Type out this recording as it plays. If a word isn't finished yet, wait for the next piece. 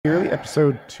Early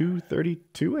episode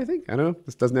 232, I think. I don't know.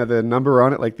 This doesn't have the number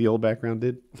on it like the old background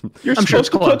did. You're I'm sure supposed to it's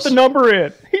put close. the number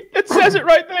in. It says it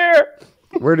right there.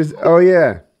 Where does? Oh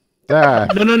yeah. Ah.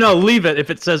 No. Leave it. If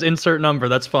it says insert number,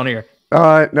 that's funnier.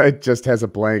 No, it just has a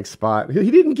blank spot. He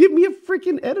didn't give me a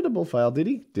freaking editable file, did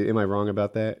he? Am I wrong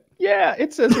about that? Yeah,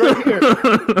 it says right here.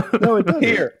 No, it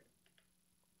doesn't.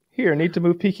 Here, need to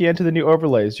move PKN to the new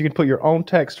overlays. You can put your own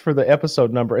text for the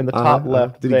episode number in the top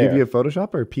left. Did he give you a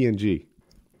Photoshop or a PNG?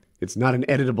 It's not an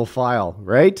editable file,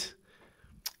 right?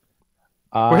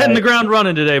 We're hitting the ground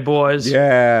running today, boys.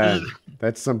 Yeah,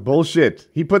 that's some bullshit.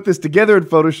 He put this together in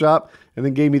Photoshop and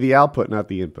then gave me the output, not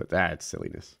the input. That's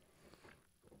silliness.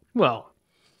 Well,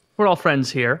 we're all friends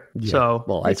here, so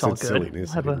well, it's I all said good. silliness.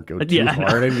 We'll I have didn't go a- too yeah,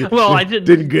 hard. well, I didn't.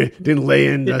 Didn't lay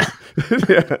in. Dude,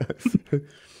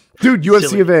 UFC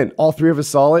Silly. event. All three of us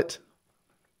saw it.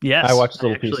 I Yes, watched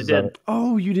little actually pieces did. of it.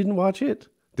 Oh, you didn't watch it?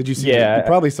 Did you see? Yeah, you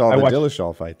probably saw I the watched-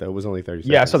 Dillashaw fight though. It was only 30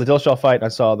 seconds. Yeah, I saw the Dillashaw fight. And I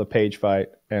saw the Page fight,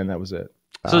 and that was it.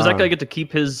 So does that guy get to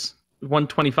keep his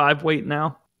 125 weight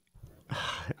now?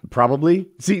 Probably.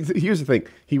 See, here's the thing.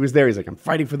 He was there. He's like, I'm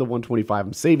fighting for the 125.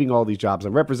 I'm saving all these jobs.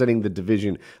 I'm representing the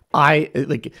division.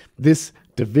 Like this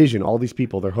division, all these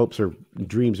people, their hopes or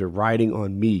dreams are riding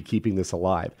on me keeping this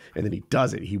alive. And then he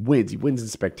does it. He wins. He wins in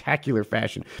spectacular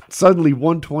fashion. Suddenly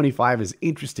 125 is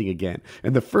interesting again.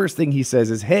 And the first thing he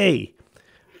says is, hey,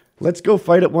 let's go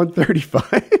fight at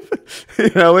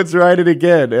 135. Let's ride it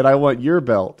again. And I want your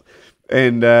belt.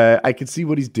 And I can see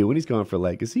what he's doing. He's going for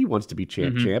legacy. He wants to be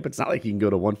champ. It's not like he can go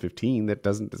to 115.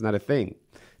 That's not a thing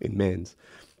in men's.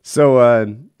 So,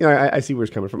 I see where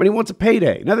he's coming from. And he wants a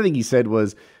payday. Another thing he said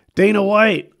was, Dana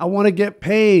White, I want to get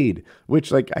paid.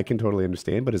 Which, like, I can totally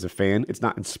understand. But as a fan, it's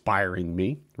not inspiring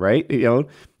me, right?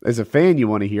 As a fan, you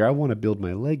want to hear, I want to build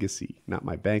my legacy, not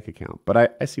my bank account.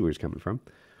 But I see where he's coming from.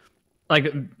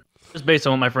 Like, just based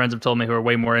on what my friends have told me who are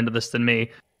way more into this than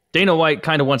me, Dana White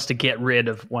kind of wants to get rid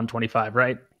of 125,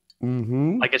 right?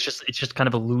 Mm-hmm. Like it's just kind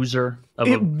of a loser of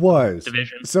It a was.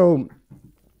 division. So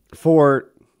for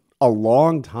a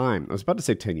long time, I was about to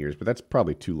say 10 years, but that's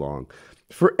probably too long.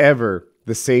 Forever,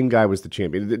 the same guy was the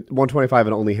champion. 125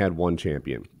 had only had one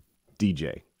champion,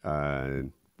 DJ.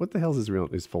 What the hell's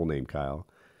his full name, Kyle?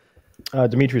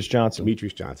 Demetrius Johnson.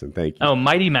 Demetrius Johnson, thank you. Oh,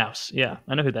 Mighty Mouse. Yeah,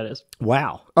 I know who that is.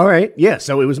 Wow. All right. Yeah,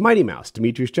 so it was Mighty Mouse,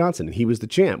 Demetrius Johnson, and he was the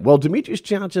champ. Well, Demetrius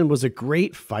Johnson was a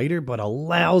great fighter, but a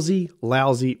lousy,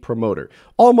 lousy promoter.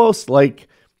 Almost like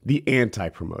the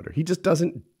anti-promoter. He just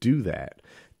doesn't do that.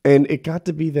 And it got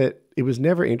to be that it was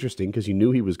never interesting because you knew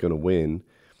he was going to win.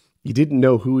 You didn't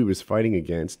know who he was fighting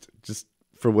against. Just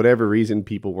for whatever reason,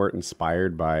 people weren't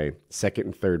inspired by second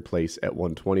and third place at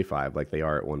 125 like they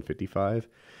are at 155.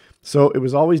 So it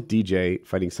was always DJ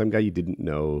fighting some guy you didn't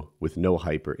know with no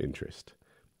hype or interest.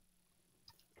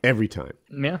 Every time.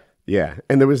 Yeah. Yeah.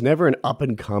 And there was never an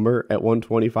up-and-comer at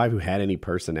 125 who had any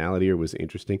personality or was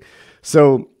interesting.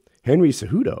 So Henry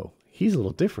Cejudo, he's a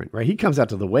little different, right? He comes out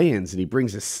to the weigh-ins and he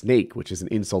brings a snake, which is an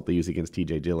insult they use against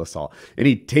TJ Dillashaw. And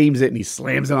he tames it and he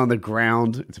slams it on the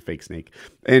ground. It's a fake snake.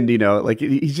 And,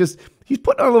 he's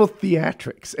putting on a little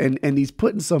theatrics and he's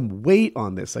putting some weight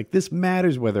on this. Like, this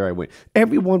matters whether I win.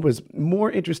 Everyone was more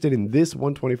interested in this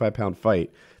 125-pound fight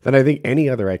than I think any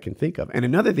other I can think of. And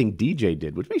another thing DJ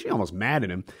did, which makes me almost mad at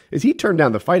him, is he turned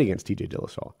down the fight against TJ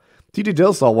Dillashaw. TJ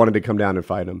Dillashaw wanted to come down and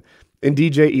fight him. And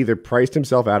DJ either priced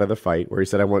himself out of the fight, where he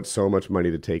said, I want so much money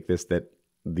to take this, that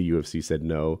the UFC said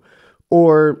no.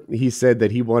 Or he said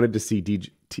that he wanted to see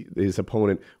his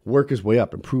opponent work his way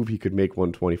up and prove he could make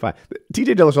 125.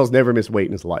 TJ Dillashaw's never missed weight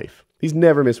in his life. He's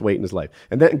never missed weight in his life.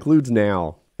 And that includes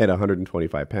now at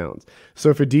 125 pounds.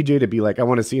 So for DJ to be like, I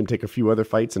want to see him take a few other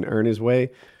fights and earn his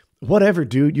way, whatever,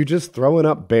 dude. You're just throwing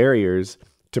up barriers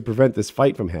to prevent this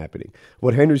fight from happening.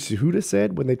 What Henry Cejudo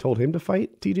said when they told him to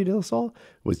fight TJ Dillashaw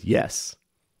was yes.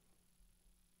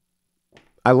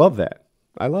 I love that.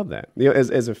 I love that.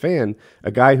 As a fan,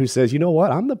 a guy who says, you know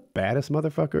what, I'm the baddest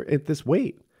motherfucker at this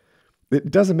weight.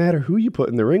 It doesn't matter who you put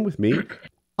in the ring with me.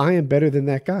 I am better than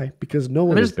that guy because no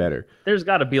one is better. There's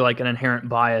got to be like an inherent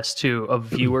bias too of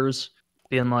viewers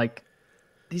being like,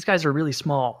 these guys are really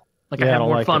small. Like I have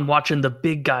more fun watching the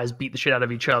big guys beat the shit out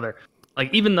of each other.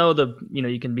 Like even though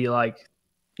you can be like,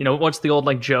 what's the old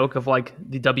like joke of like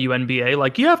the WNBA?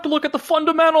 Like you have to look at the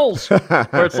fundamentals.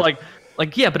 Where it's like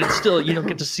yeah, but it's still you don't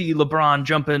get to see LeBron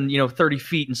jumping 30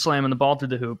 feet and slamming the ball through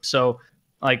the hoop. So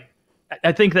like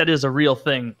I think that is a real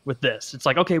thing with this. It's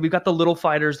like, okay, we've got the little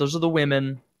fighters, those are the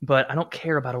women, but I don't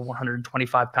care about a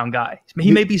 125-pound guy.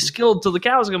 He may be skilled till the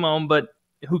cows come home, but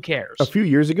who cares? A few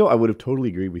years ago, I would have totally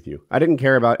agreed with you. I didn't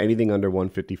care about anything under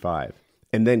 155.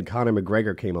 And then Conor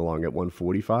McGregor came along at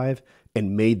 145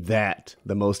 and made that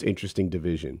the most interesting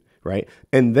division, right?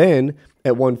 And then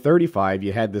at 135,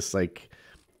 you had this like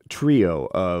trio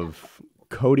of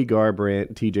Cody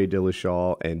Garbrandt, TJ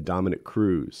Dillashaw, and Dominic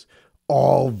Cruz,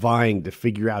 all vying to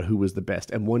figure out who was the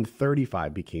best. And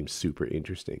 135 became super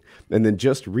interesting. And then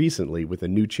just recently, with a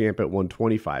new champ at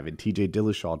 125 and TJ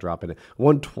Dillashaw dropping it,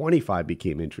 125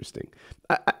 became interesting.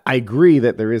 I agree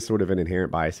that there is sort of an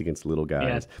inherent bias against little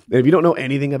guys. Yeah. And if you don't know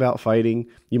anything about fighting,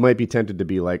 you might be tempted to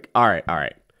be like, all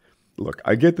right. Look,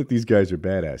 I get that these guys are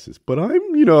badasses, but I'm,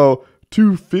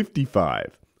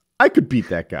 255. I could beat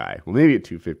that guy. Well, maybe at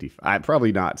 255.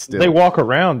 Probably not still. They walk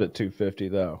around at 250,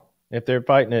 though. If they're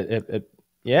fighting it,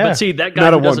 yeah. But see, that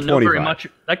guy who doesn't know very much.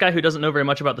 That guy who doesn't know very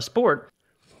much about the sport,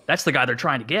 that's the guy they're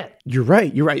trying to get. You're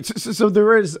right. So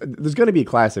there's going to be a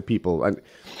class of people.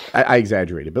 I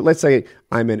exaggerated, but let's say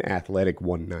I'm an athletic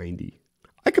 190.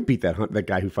 I could beat that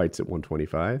guy who fights at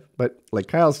 125. But like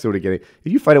Kyle's sort of getting,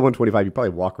 if you fight at 125, you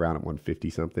probably walk around at 150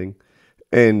 something,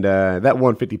 and that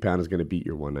 150 pound is going to beat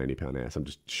your 190 pound ass. I'm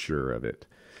just sure of it.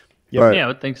 Yeah, I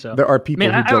would think so. There are people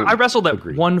who don't I wrestled at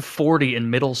agree. 140 in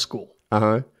middle school.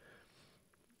 Uh-huh.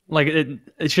 Like,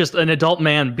 it's just an adult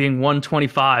man being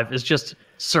 125 is just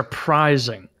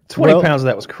surprising. 20 pounds of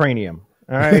that was cranium.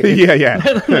 All right. yeah.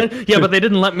 Yeah, but they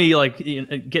didn't let me,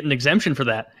 get an exemption for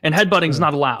that. And headbutting's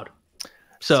not allowed.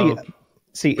 So,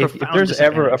 see if there's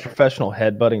ever a professional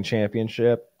headbutting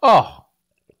championship,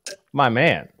 my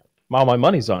man, all my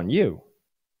money's on you.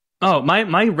 Oh,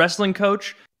 my wrestling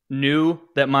coach knew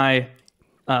that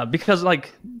because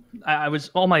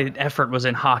all my effort was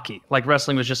in hockey. Like,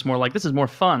 wrestling was just more like, this is more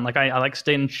fun. Like, I like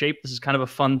staying in shape. This is kind of a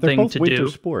fun They're thing both to winter do.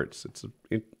 sports. It's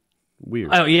weird.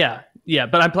 Oh yeah.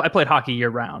 But I played hockey year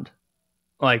round.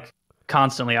 Like,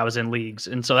 constantly, I was in leagues,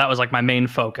 and so that was like my main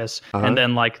focus. Uh-huh. And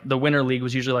then like the winter league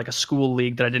was usually like a school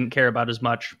league that I didn't care about as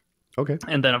much. Okay.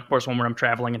 And then of course when I'm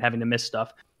traveling and having to miss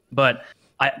stuff. But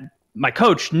my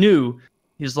coach knew.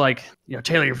 He's like,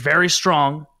 Taylor, you're very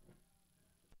strong.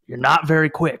 You're not very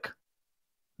quick.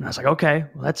 And I was like, okay,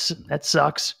 well, that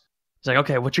sucks. He's like,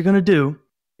 okay, what you're going to do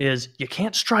is you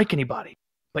can't strike anybody,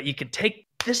 but you can take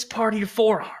this part of your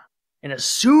forearm. And as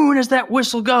soon as that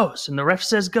whistle goes and the ref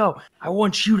says go, I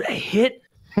want you to hit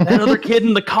that other kid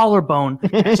in the collarbone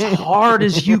as hard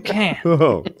as you can.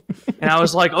 Oh. And I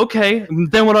was like, okay,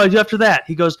 then what do I do after that?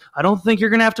 He goes, I don't think you're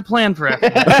going to have to plan for after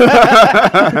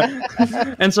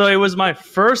that. And so it was my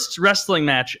first wrestling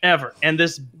match ever. And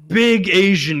this big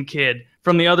Asian kid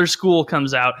from the other school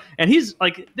comes out. And he's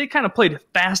like, they kind of played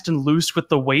fast and loose with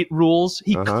the weight rules.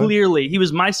 He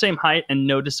was my same height and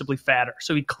noticeably fatter.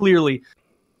 So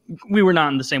we were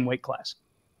not in the same weight class.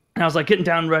 And I was like getting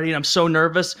down ready, and I'm so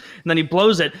nervous. And then he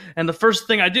blows it. And the first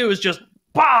thing I do is just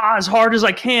as hard as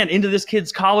I can into this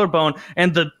kid's collarbone.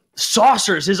 And the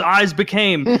saucers his eyes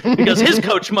became, because his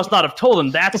coach must not have told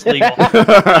him that's legal.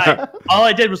 All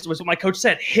I did was what my coach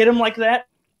said, hit him like that.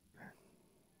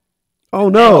 Oh,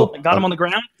 no. Got him on the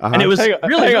ground. And it was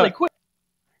really quick.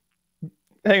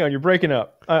 Hang on, you're breaking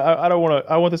up. I don't want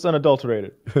to. I want this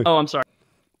unadulterated. Oh, I'm sorry.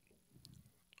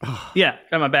 Yeah,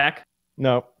 am I back?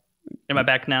 No. Am I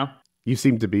back now? You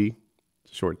seem to be.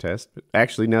 Short test. But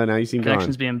actually, no, now you seem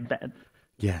Connection's gone. being bad.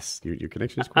 Yes, your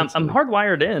connection is quite I'm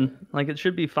hardwired in. Like, it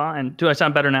should be fine. Do I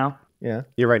sound better now? Yeah.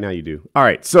 Yeah, right now you do. All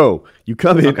right, so you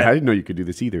come in. Okay. I didn't know you could do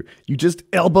this either. You just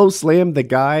elbow slam the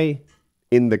guy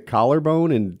in the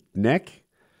collarbone and neck?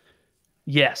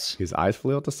 Yes. His eyes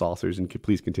flail to saucers, and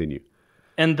please continue.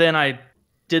 And then I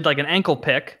did like an ankle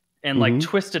pick and like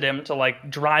twisted him to like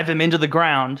drive him into the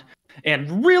ground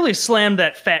and really slammed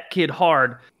that fat kid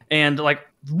hard. And like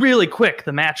really quick,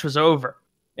 the match was over.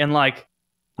 And like,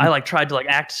 I like tried to like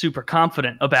act super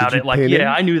confident about it. Like,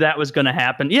 yeah, I knew that was going to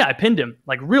happen. Yeah, I pinned him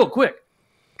like real quick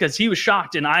because he was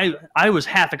shocked. And I was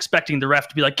half expecting the ref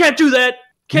to be like, can't do that.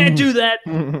 Can't do that.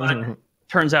 But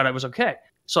turns out I was okay.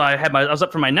 So I was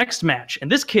up for my next match.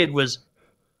 And this kid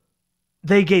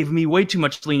they gave me way too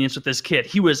much lenience with this kid.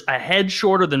 He was a head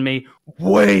shorter than me,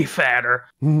 way fatter,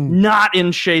 not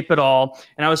in shape at all.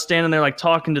 And I was standing there like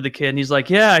talking to the kid, and he's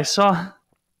like, yeah, I saw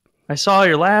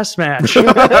your last match. And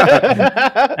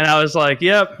I was like,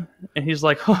 yep. And he's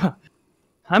like,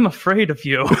 I'm afraid of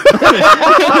you.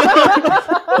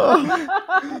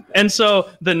 And so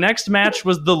the next match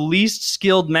was the least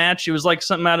skilled match. It was like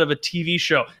something out of a TV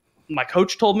show. My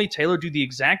coach told me, Taylor, do the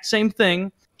exact same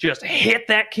thing. Just hit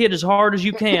that kid as hard as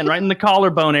you can, right in the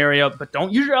collarbone area. But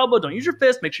don't use your elbow, don't use your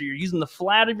fist. Make sure you're using the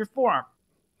flat of your forearm.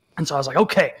 And so I was like,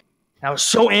 okay. I was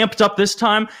so amped up this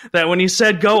time that when he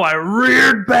said go, I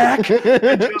reared back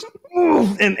and just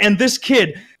and this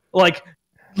kid like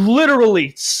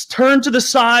literally turned to the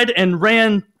side and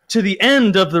ran to the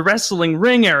end of the wrestling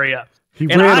ring area.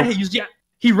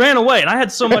 He ran away, and I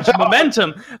had so much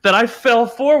momentum that I fell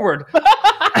forward.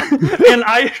 And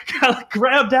I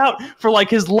grabbed out for like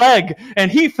his leg,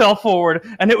 and he fell forward,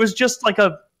 and it was just like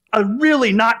a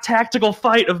really not tactical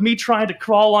fight of me trying to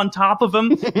crawl on top of him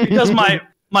because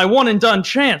my one and done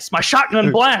chance, my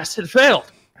shotgun blast had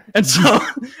failed. And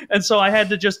so I had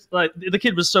to just the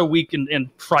kid was so weak and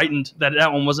frightened that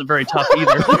one wasn't very tough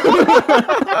either.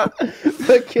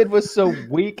 The kid was so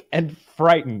weak and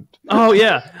frightened. Oh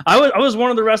yeah, I was one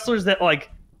of the wrestlers that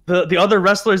like the other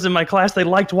wrestlers in my class they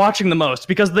liked watching the most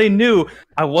because they knew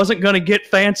I wasn't going to get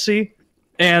fancy.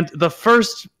 And the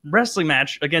first wrestling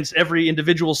match against every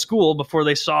individual school before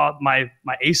they saw my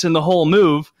ace in the hole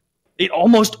move, it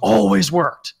almost always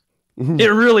worked.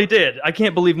 It really did. I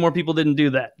can't believe more people didn't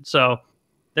do that. So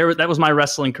that was my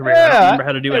wrestling career. I don't remember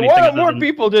how to do anything. Why don't more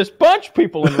people just punch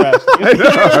people in wrestling?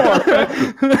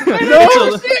 I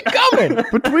don't see it coming.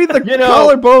 Between the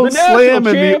collarbone slam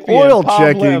and the oil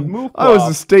checking, I was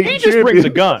a state champion. He just brings a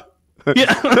gun.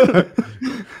 Yeah.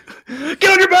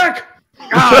 Get on your back!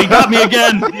 Ah, he got me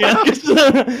again. Yeah.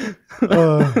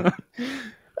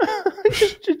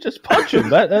 Just punch him.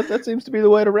 That seems to be the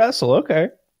way to wrestle. Okay.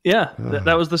 Yeah,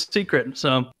 that was the secret.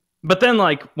 So, but then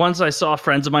like once I saw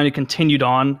friends of mine who continued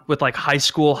on with like high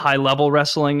school, high level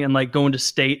wrestling and like going to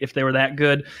state if they were that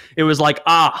good, it was like,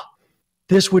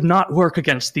 this would not work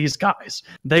against these guys.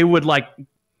 They would like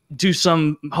do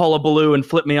some hullabaloo and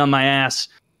flip me on my ass.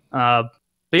 But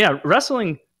yeah,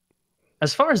 wrestling,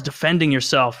 as far as defending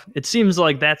yourself, it seems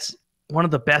like that's one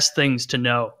of the best things to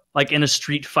know. Like in a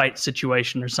street fight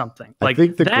situation or something. Like I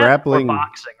think the grappling, or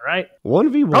boxing, right?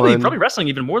 1v1, probably wrestling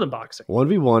even more than boxing.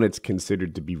 1v1, it's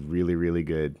considered to be really, really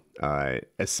good,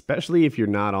 especially if you're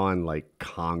not on like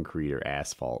concrete or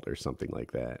asphalt or something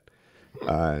like that.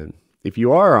 If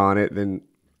you are on it, then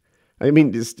I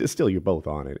mean, it's still you're both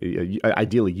on it.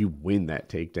 Ideally, you win that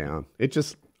takedown. It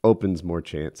just opens more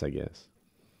chance, I guess.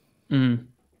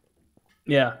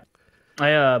 Yeah,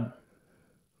 I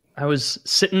was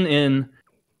sitting in.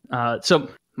 So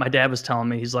my dad was telling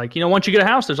me, he's like, once you get a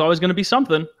house, there's always going to be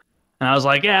something. And I was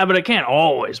like, yeah, but it can't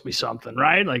always be something,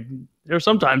 right? Like there's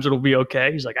sometimes it'll be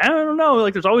okay. He's like, I don't know.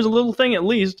 Like there's always a little thing at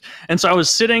least. And so I was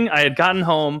sitting, I had gotten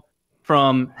home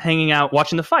from hanging out,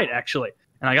 watching the fight actually.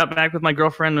 And I got back with my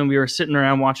girlfriend and we were sitting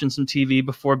around watching some TV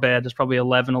before bed. It's probably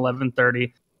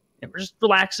 11:30. And we're just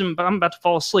relaxing, but I'm about to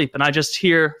fall asleep. And I just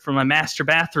hear from my master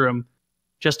bathroom,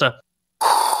 just a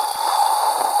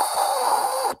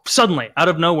suddenly out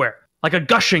of nowhere, like a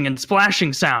gushing and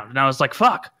splashing sound. And I was like,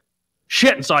 fuck,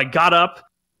 shit. And so I got up,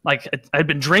 like I'd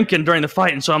been drinking during the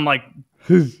fight. And so I'm like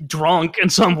drunk.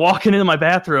 And so I'm walking into my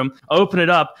bathroom, open it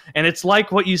up. And it's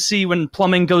like what you see when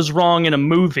plumbing goes wrong in a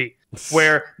movie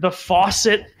where the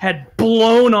faucet had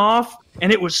blown off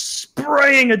and it was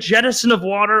spraying a jettison of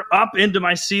water up into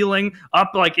my ceiling,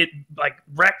 up like it like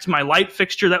wrecked my light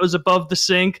fixture that was above the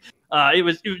sink. It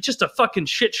was just a fucking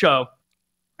shit show.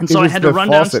 And so I had to run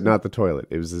down. The faucet, not the toilet.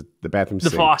 It was the bathroom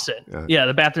sink. The faucet. Yeah,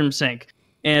 the bathroom sink.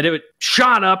 And it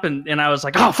shot up, and I was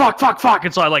like, oh, fuck.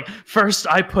 And so first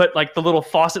I put like the little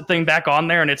faucet thing back on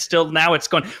there, and it's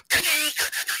going,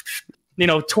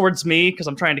 towards me because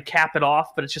I'm trying to cap it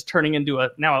off, but it's just turning into a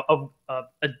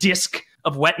disc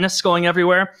of wetness going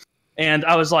everywhere. And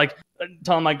I was like,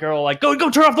 telling my girl, like, go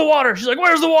turn off the water. She's like,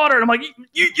 where's the water? And I'm like,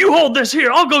 you hold this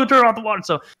here. I'll go turn off the water.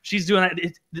 So she's doing that.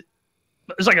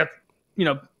 It's like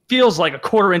feels like a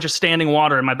 1/4 inch of standing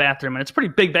water in my bathroom. And it's a pretty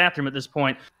big bathroom at this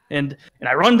point. And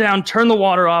I run down, turn the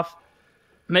water off,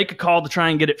 make a call to try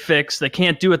and get it fixed. They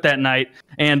can't do it that night.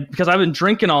 And because I've been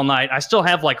drinking all night, I still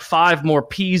have like 5 more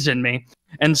peas in me.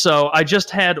 And so I just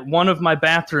had one of my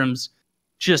bathrooms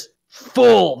just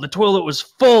full. The toilet was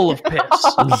full of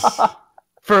piss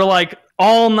for like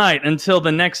all night until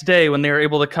the next day when they were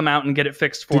able to come out and get it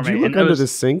fixed for me. Did you look under the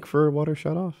sink for a water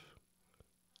shut off?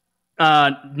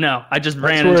 No, I just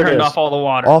ran and turned off all the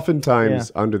water.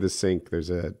 Oftentimes under the sink,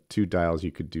 there's 2 dials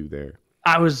you could do there.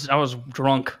 I was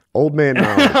drunk. Old man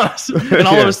knowledge. And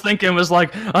all I was thinking was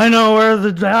like, I know where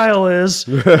the dial is.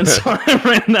 And so I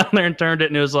ran down there and turned it,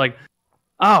 and it was like,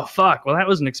 oh, fuck. Well, that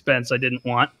was an expense I didn't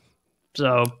want.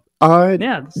 So,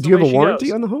 yeah. Do you have a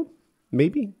warranty on the home?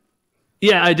 Maybe?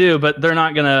 Yeah, I do, but they're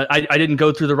not going to... I didn't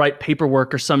go through the right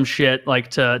paperwork or some shit like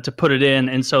to put it in,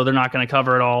 and so they're not going to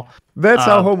cover it all. That's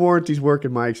how home warranties work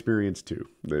in my experience, too.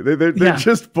 They're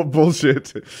just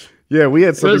bullshit. Yeah, we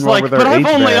had something wrong with our HVAC. But I've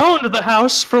only owned the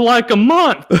house for like a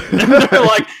month. And they're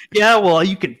like, yeah, well,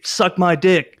 you can suck my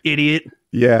dick, idiot.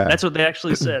 Yeah. That's what they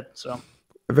actually said, so...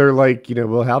 they're like,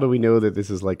 well, how do we know that this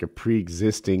is like a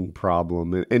pre-existing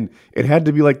problem? And it had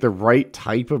to be like the right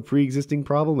type of pre-existing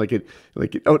problem.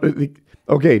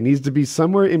 Okay, it needs to be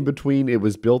somewhere in between. It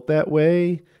was built that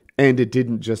way and it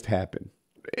didn't just happen.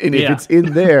 And if it's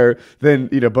in there, then,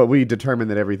 but we determine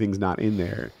that everything's not in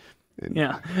there.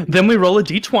 And, Then we roll a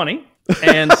D20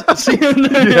 and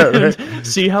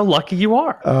see how lucky you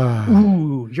are.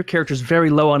 Ooh, your character's very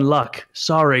low on luck.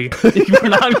 Sorry.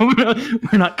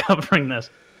 we're not covering this.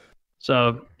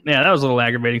 So, that was a little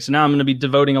aggravating. So now I'm going to be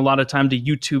devoting a lot of time to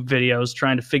YouTube videos,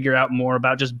 trying to figure out more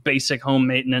about just basic home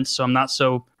maintenance so I'm not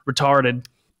so retarded.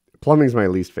 Plumbing's my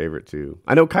least favorite, too.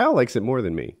 I know Kyle likes it more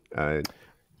than me.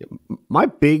 My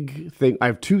big thing, I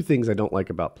have two things I don't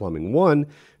like about plumbing. One,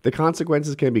 the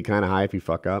consequences can be kind of high if you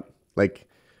fuck up. Like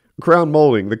crown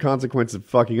molding, the consequence of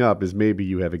fucking up is maybe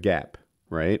you have a gap,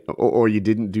 right? Or you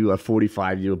didn't do a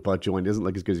 45, a butt joint doesn't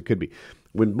look as good as it could be.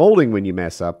 When molding, when you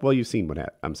mess up, well, you've seen what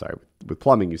happened. I'm sorry, with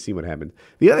plumbing, you've seen what happened.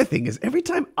 The other thing is every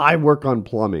time I work on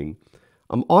plumbing,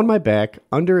 I'm on my back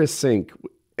under a sink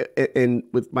and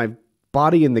with my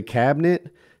body in the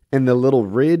cabinet, and the little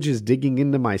ridge is digging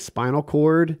into my spinal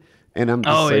cord, and I'm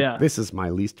just this is my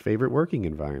least favorite working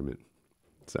environment.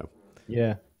 So,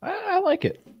 yeah, I like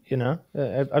it.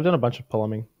 I've done a bunch of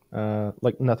plumbing,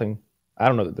 like nothing. I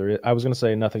don't know that there is. I was going to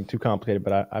say nothing too complicated,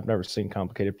 but I've never seen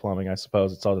complicated plumbing. I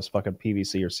suppose it's all just fucking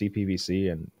PVC or CPVC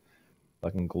and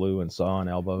fucking glue and saw and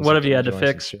elbows. What have you had to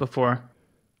fix before?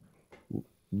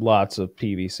 Lots of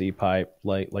PVC pipe,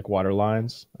 like water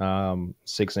lines,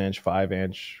 6-inch,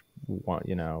 5-inch.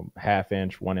 Half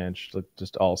inch, 1 inch,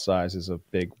 just all sizes of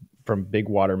from big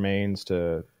water mains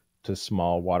to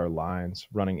small water lines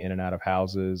running in and out of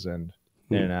houses and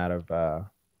in and out of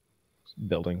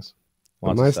buildings.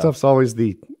 My stuff's always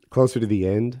the closer to the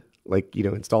end, like,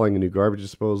 installing a new garbage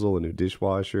disposal, a new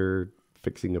dishwasher,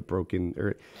 fixing a broken,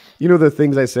 or, the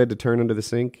things I said to turn under the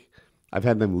sink. I've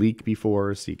had them leak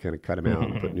before, so you kind of cut them out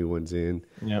and put new ones in.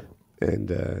 Yep.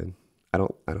 And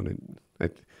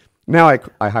now I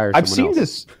hire someone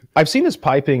else. I've seen this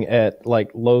piping at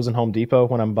like Lowe's and Home Depot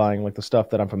when I'm buying like the stuff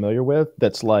that I'm familiar with.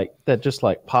 That just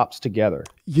pops together.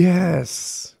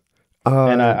 Yes.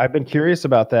 And I've been curious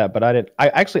about that, but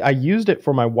I used it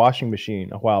for my washing machine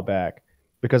a while back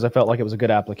because I felt like it was a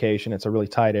good application. It's a really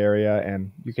tight area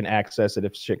and you can access it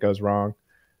if shit goes wrong.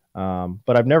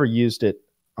 But I've never used it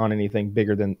on anything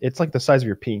bigger than, it's like the size of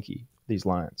your pinky, these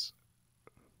lines.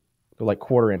 They're like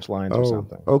 1/4-inch lines or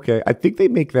something. Okay. I think they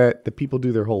make that people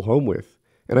do their whole home with.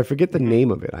 And I forget the name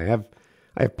of it. I have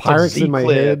Pyrex in my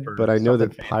head, but I know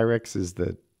that Pyrex is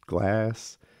the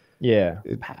glass. Yeah.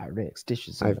 Pyrex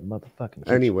dishes in the motherfucking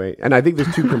kitchen. Anyway, and I think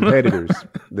there's two competitors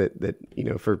that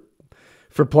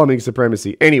for plumbing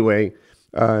supremacy. Anyway,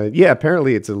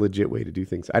 apparently it's a legit way to do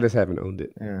things. I just haven't owned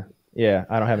it. Yeah,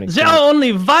 I don't have any. There are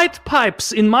only white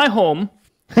pipes in my home.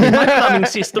 In my plumbing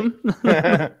system.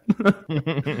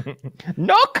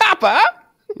 No copper.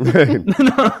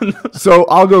 So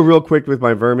I'll go real quick with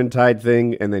my Vermintide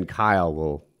thing, and then Kyle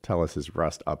will tell us his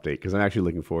Rust update, because I'm actually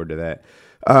looking forward to that.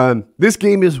 This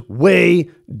game is way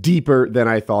deeper than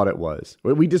I thought it was.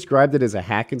 We described it as a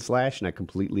hack and slash, and I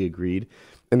completely agreed.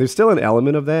 And there's still an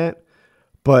element of that.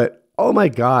 But, oh my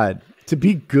God, to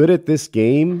be good at this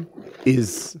game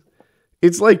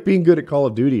it's like being good at Call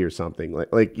of Duty or something.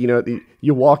 Like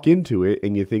you walk into it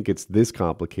and you think it's this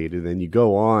complicated, and you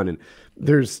go on and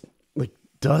there's like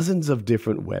dozens of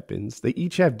different weapons. They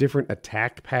each have different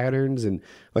attack patterns, and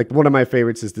like one of my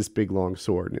favorites is this big long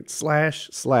sword, and it's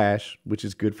slash, which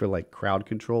is good for like crowd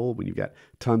control when you've got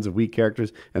tons of weak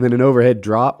characters, and then an overhead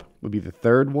drop would be the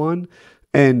third one.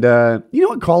 And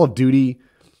in Call of Duty,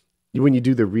 when you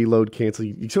do the reload cancel,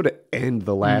 you sort of end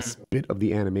the last bit of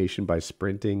the animation by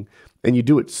sprinting, and you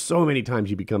do it so many times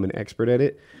you become an expert at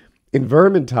it. In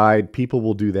Vermintide, people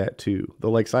will do that too.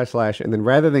 They'll like slash, and then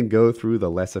rather than go through the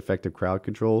less effective crowd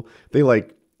control, they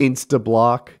like insta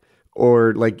block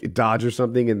or like dodge or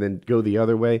something and then go the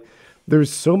other way.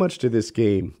 There's so much to this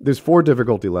game. There's 4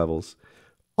 difficulty levels.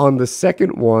 On the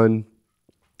second one,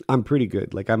 I'm pretty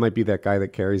good. Like I might be that guy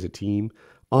that carries a team.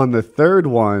 On the third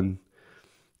one,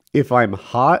 if I'm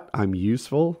hot, I'm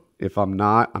useful. If I'm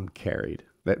not, I'm carried.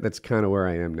 That's kind of where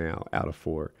I am now out of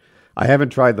 4. I haven't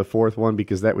tried the 4th one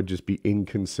because that would just be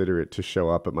inconsiderate to show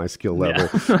up at my skill level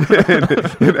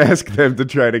and ask them to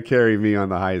try to carry me on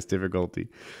the highest difficulty.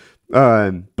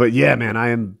 But yeah, man,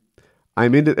 I'm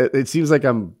into it. It seems like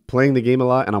I'm playing the game a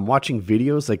lot and I'm watching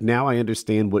videos. Like now I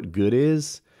understand what good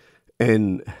is.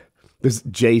 And this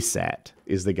JSAT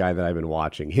is the guy that I've been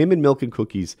watching. Him and Milk and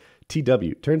Cookies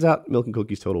TW. Turns out Milk and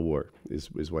Cookies Total War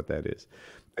is what that is.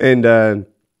 And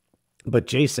But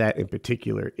JSAT in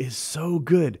particular is so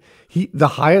good. The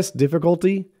highest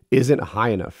difficulty isn't high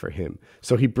enough for him.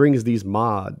 So he brings these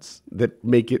mods that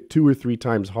make it 2 or 3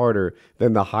 times harder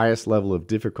than the highest level of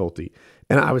difficulty.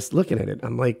 And I was looking at it,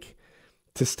 I'm like,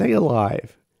 to stay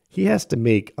alive, he has to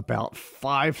make about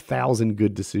 5,000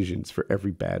 good decisions for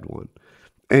every bad one.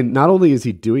 And not only is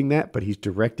he doing that, but he's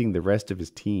directing the rest of his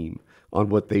team on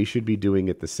what they should be doing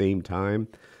at the same time.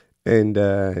 And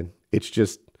it's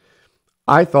just,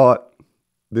 I thought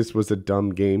this was a dumb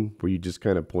game where you just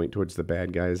kind of point towards the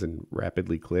bad guys and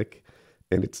rapidly click,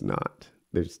 and it's not.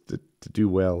 There's to do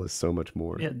well is so much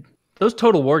more. Yeah, those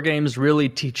Total War games really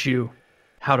teach you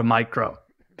how to micro,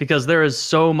 because there is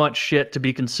so much shit to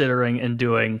be considering and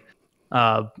doing.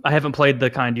 I haven't played the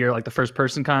kind you're like the first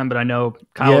person kind, but I know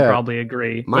Kyle would probably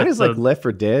agree. Mine is like Left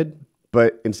 4 Dead,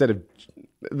 but instead of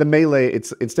the melee,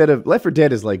 instead of Left 4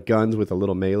 Dead is like guns with a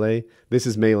little melee. This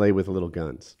is melee with a little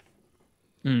guns.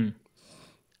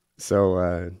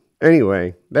 So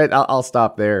anyway, I'll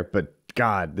stop there. But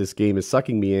God, this game is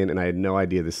sucking me in, and I had no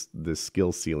idea the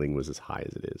skill ceiling was as high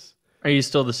as it is. Are you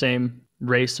still the same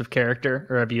race of character,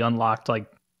 or have you unlocked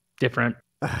like different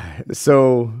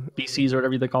so BCs or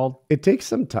whatever they're called? It takes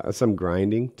some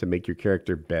grinding to make your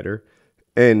character better,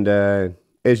 and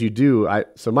as you do,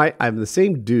 I'm the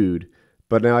same dude,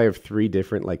 but now I have 3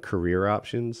 different like career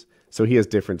options. So he has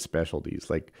different specialties.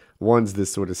 Like one's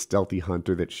this sort of stealthy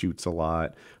hunter that shoots a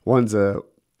lot. One's a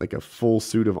full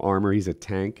suit of armor. He's a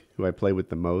tank who I play with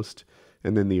the most.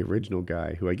 And then the original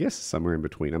guy, who I guess is somewhere in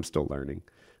between. I'm still learning.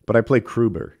 But I play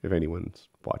Kruber, if anyone's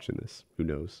watching this. Who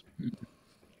knows?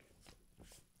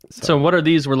 So what are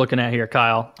these we're looking at here,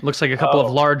 Kyle? Looks like a couple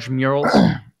of large murals.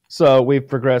 So we've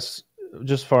progressed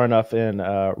just far enough in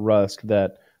Rust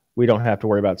that we don't have to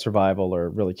worry about survival or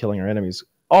really killing our enemies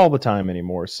all the time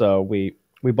anymore. So we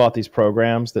bought these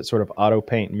programs that sort of auto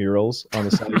paint murals on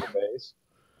the side of your base,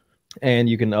 and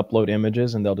you can upload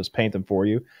images and they'll just paint them for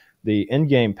you. The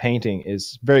in-game painting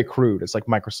is very crude. It's like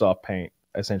Microsoft Paint.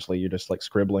 Essentially, you're just like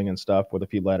scribbling and stuff with a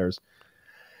few letters.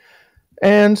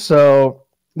 And so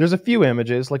there's a few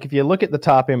images. Like if you look at the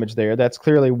top image there, that's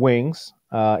clearly Wings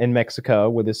in Mexico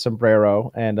with his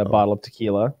sombrero and a bottle of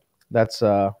tequila. That's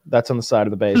on the side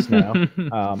of the base now.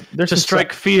 There's to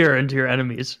strike fear into your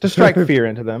enemies. To strike fear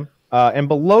into them. And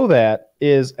below that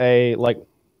is a like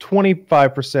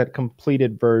 25%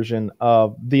 completed version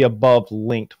of the above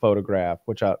linked photograph,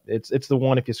 which it's the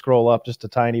one if you scroll up just a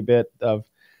tiny bit of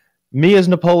me as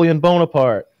Napoleon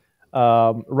Bonaparte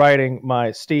riding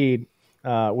my steed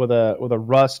with a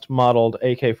Rust modeled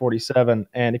AK-47.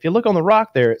 And if you look on the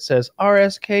rock there, it says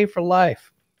RSK for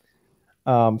life.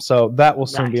 So that will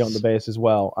soon be on the base as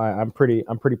well. I'm pretty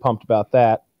pumped about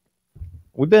that.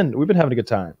 We've been having a good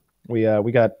time. We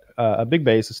got a big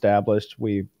base established.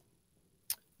 We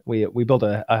built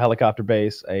a helicopter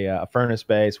base, a furnace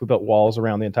base. We built walls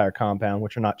around the entire compound,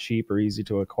 which are not cheap or easy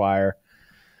to acquire.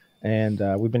 And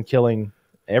we've been killing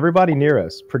everybody near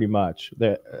us pretty much.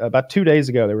 About 2 days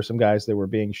ago, there were some guys that were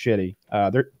being shitty.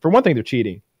 For one thing, they're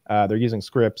cheating. They're using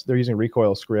scripts. They're using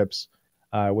recoil scripts,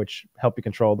 which help you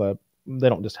control they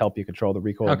don't just help you control the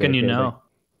recoil. How can you know?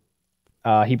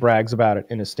 He brags about it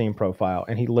in his Steam profile,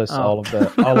 and he lists all of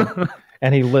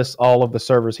the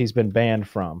servers he's been banned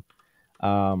from.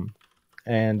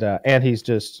 And he's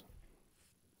just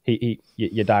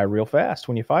you die real fast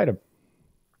when you fight him,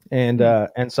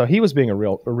 and so he was being a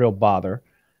real bother,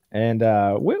 and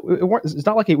it's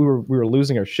not like we were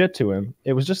losing our shit to him.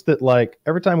 It was just that like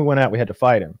every time we went out, we had to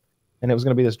fight him. And it was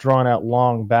going to be this drawn-out,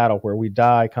 long battle where we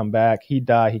die, come back, he'd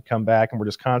die, he'd come back, and we're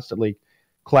just constantly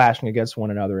clashing against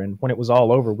one another. And when it was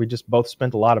all over, we just both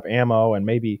spent a lot of ammo, and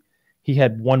maybe he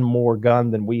had one more gun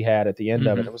than we had at the end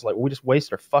of it. It was like we just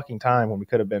wasted our fucking time when we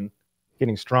could have been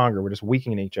getting stronger. We're just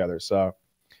weakening each other. So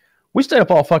we stayed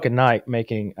up all fucking night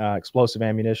making explosive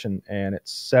ammunition, and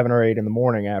it's 7 or 8 in the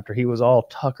morning after he was all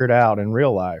tuckered out in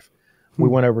real life. We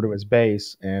went over to his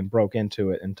base and broke into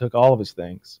it and took all of his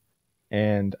things.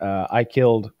 And I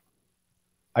killed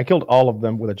all of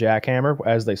them with a jackhammer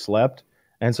as they slept.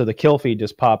 And so the kill feed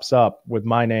just pops up with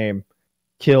my name,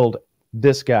 killed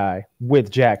this guy with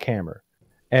jackhammer.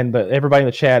 And everybody in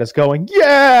the chat is going,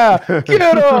 yeah,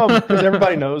 get him! Because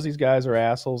everybody knows these guys are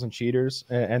assholes and cheaters.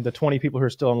 And the 20 people who are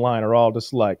still in line are all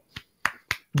just like,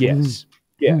 yes,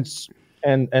 yes.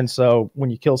 And so when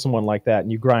you kill someone like that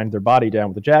and you grind their body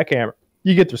down with a jackhammer,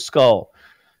 you get their skull.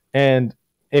 And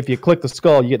if you click the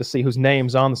skull, you get to see whose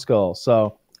name's on the skull.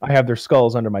 So I have their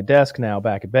skulls under my desk now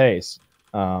back at base.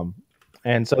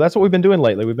 And so that's what we've been doing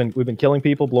lately. We've been killing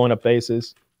people, blowing up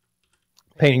bases,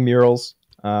 painting murals,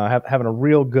 having a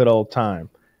real good old time.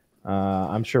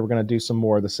 I'm sure we're going to do some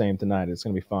more of the same tonight. It's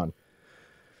going to be fun.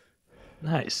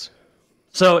 Nice.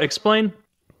 So explain.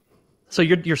 So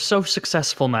you're so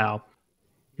successful now.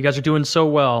 You guys are doing so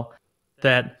well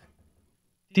that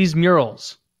these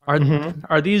murals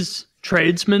are these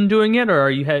tradesmen doing it, or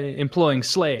are you employing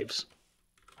slaves?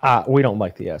 We don't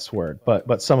like the S word,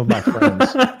 but some of my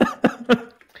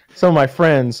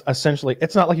friends, essentially,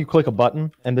 it's not like you click a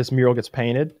button and this mural gets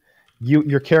painted.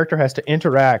 Your character has to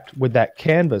interact with that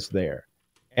canvas there,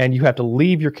 and you have to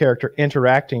leave your character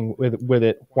interacting with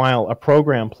it while a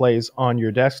program plays on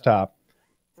your desktop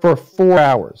for 4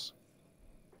 hours.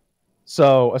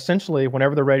 So essentially,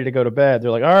 whenever they're ready to go to bed,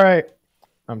 they're like, all right,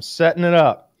 I'm setting it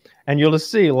up. And you'll just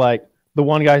see, like, the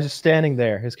one guy's just standing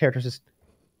there. His character's just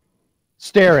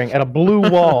staring at a blue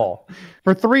wall.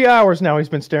 For 3 hours now, he's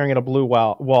been staring at a blue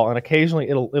wall, and occasionally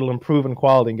it'll improve in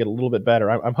quality and get a little bit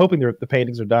better. I'm hoping the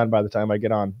paintings are done by the time I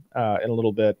get on in a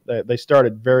little bit. They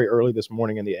started very early this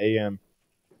morning in the AM.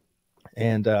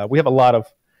 And we have a lot of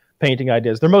painting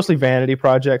ideas. They're mostly vanity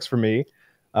projects for me.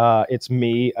 It's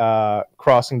me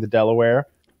crossing the Delaware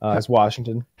as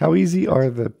Washington. How easy are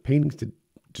the paintings to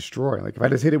destroy? Like, if I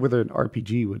just hit it with an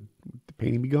RPG, would the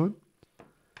painting be gone?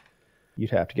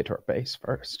 You'd have to get to our base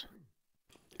first.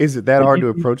 Is it that hard to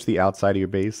approach the outside of your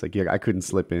base? Like, yeah, I couldn't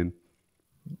slip in.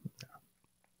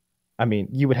 I mean,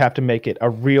 you would have to make it a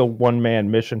real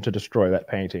one-man mission to destroy that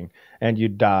painting, and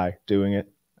you'd die doing it.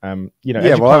 I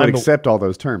would accept all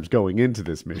those terms going into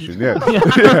this mission. Yeah,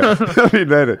 yeah. I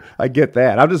mean, I get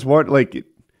that. I'm just wondering, like,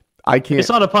 I can't. It's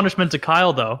not a punishment to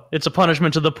Kyle, though. It's a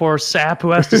punishment to the poor sap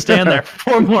who has to stand there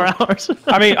for 4 more hours.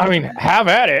 I mean, have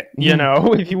at it. You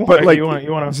know, if you want. But like, you want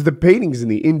to. So the painting's in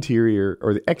the interior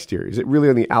or the exterior. Is it really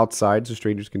on the outside so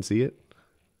strangers can see it?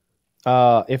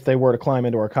 If they were to climb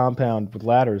into our compound with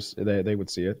ladders, they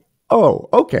would see it. Oh,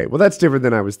 okay. Well, that's different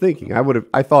than I was thinking.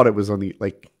 I thought it was on the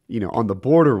on the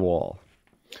border wall.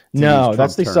 No,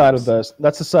 that's the side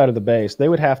of the base. They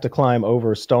would have to climb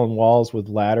over stone walls with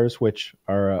ladders, which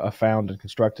are a found and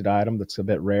constructed item that's a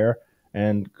bit rare,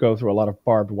 and go through a lot of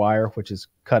barbed wire, which is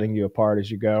cutting you apart as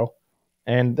you go.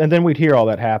 And then we'd hear all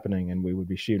that happening, and we would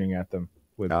be shooting at them.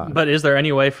 But is there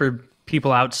any way for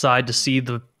people outside to see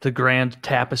the grand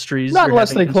tapestries? Not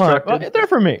unless they climb. They're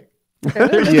for me.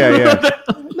 Yeah.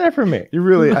 They're for me. You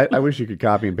really, I wish you could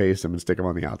copy and paste them and stick them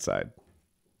on the outside.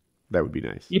 That would be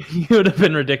nice. You would have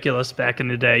been ridiculous back in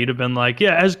the day. You'd have been like,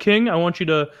 yeah, as king, I want you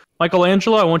to,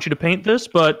 Michelangelo, I want you to paint this,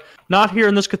 but not here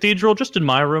in this cathedral, just in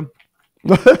my room.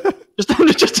 just do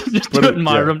it in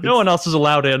my room. No one else is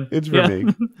allowed in. It's for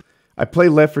me. I play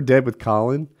Left 4 Dead with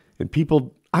Colin, and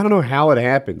people, I don't know how it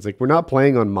happens. Like, we're not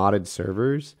playing on modded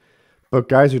servers, but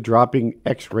guys are dropping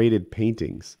X-rated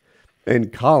paintings.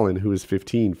 And Colin, who is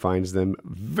 15, finds them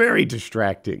very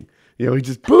distracting. He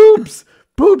just, boobs!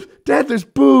 Boobs! Dad, there's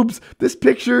boobs! This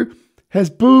picture has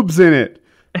boobs in it.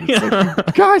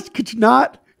 Like, guys, could you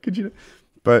not?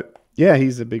 But, yeah,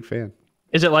 he's a big fan.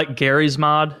 Is it like Gary's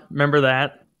Mod? Remember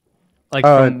that? Like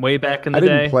from way back in the day?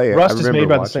 I didn't play it. Rust is made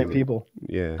by the same people.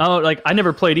 Yeah. Oh, like, I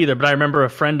never played either, but I remember a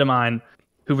friend of mine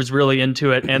who was really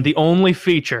into it, and the only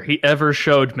feature he ever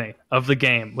showed me of the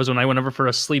game was when I went over for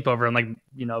a sleepover in,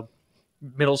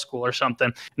 middle school or something,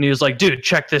 and he was like, dude,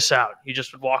 check this out. He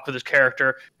just would walk with his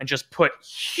character and just put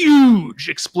huge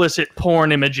explicit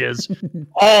porn images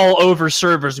all over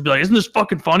servers and be like, isn't this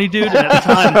fucking funny, dude? And at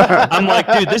the time I'm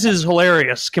like, dude, this is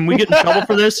hilarious, can we get in trouble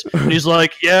for this? And he's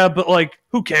like, yeah, but like,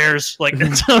 who cares? Like,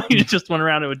 and so he just went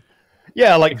around and would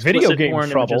like video game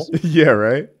trouble. Yeah,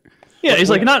 right. Yeah,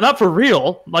 he's like, not for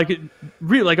real. Like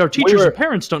our teachers and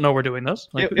parents don't know we're doing this.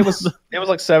 Like, it was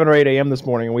like 7 or 8 a.m. this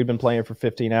morning, and we've been playing for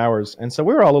 15 hours. And so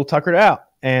we were all a little tuckered out,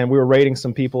 and we were raiding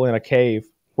some people in a cave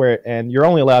and you're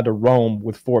only allowed to roam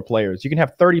with 4 players. You can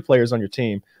have 30 players on your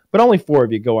team, but only 4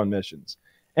 of you go on missions.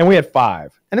 And we had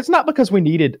 5. And it's not because we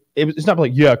needed it. It's not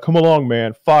like, yeah, come along,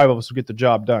 man. 5 of us will get the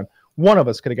job done. 1 of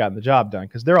us could have gotten the job done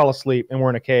because they're all asleep, and we're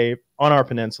in a cave on our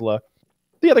peninsula.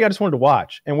 The other guy just wanted to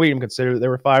watch, and we didn't consider that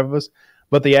there were 5 of us.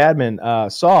 But the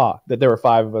admin saw that there were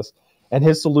 5 of us, and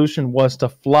his solution was to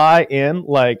fly in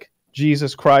like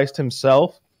Jesus Christ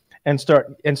himself and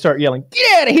start yelling,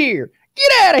 "Get out of here!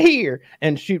 Get out of here!"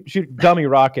 and shoot dummy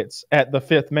rockets at the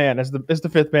 5th man as the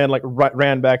 5th man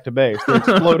ran back to base. They're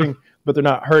exploding, but they're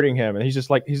not hurting him, and he's just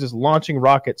launching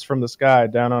rockets from the sky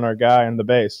down on our guy in the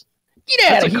base. Get out of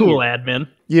here! That's a cool admin.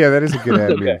 Yeah, that is a good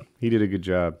admin. Okay. He did a good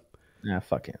job. Nah,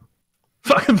 fuck him.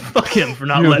 Fuck him for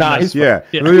not letting us. Yeah.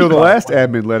 The last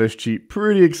admin let us cheat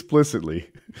pretty explicitly.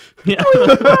 Yeah.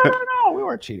 No, we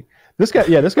weren't cheating. This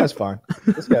guy's fine.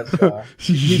 This guy's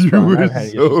you were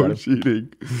so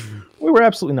cheating. We were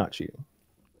absolutely not cheating.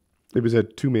 It was a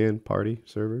 2-man party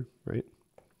server, right?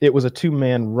 It was a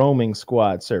 2-man roaming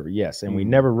squad server, yes, and we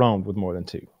never roamed with more than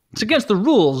 2. It's against the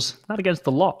rules, not against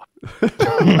the law.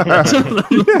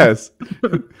 Yes,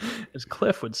 as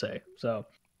Cliff would say. So,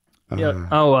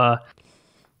 yeah.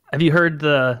 Have you heard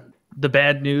the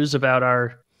bad news about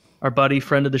our buddy,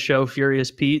 friend of the show,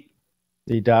 Furious Pete?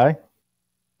 Did he die?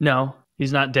 No,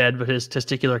 he's not dead, but his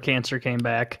testicular cancer came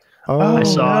back. Oh, I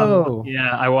saw no. him.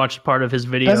 Yeah, I watched part of his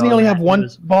video. Doesn't he only have one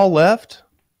ball left?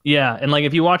 Yeah, and like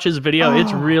if you watch his video,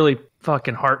 it's really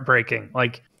fucking heartbreaking.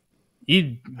 Like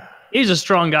he's a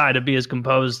strong guy to be as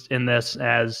composed in this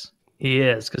as he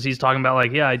is, because he's talking about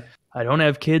like, yeah, I don't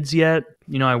have kids yet.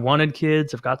 You know, I wanted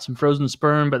kids. I've got some frozen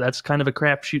sperm, but that's kind of a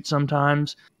crapshoot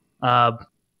sometimes. I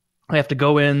have to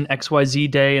go in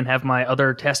XYZ day and have my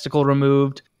other testicle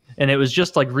removed. And it was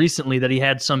just like recently that he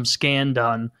had some scan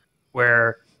done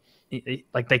where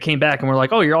like they came back and were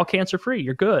like, oh, you're all cancer free.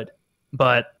 You're good.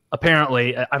 But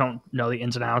apparently, I don't know the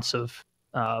ins and outs of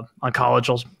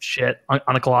oncological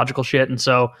shit. And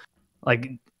so like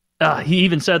he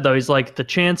even said, though, he's like, the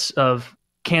chance of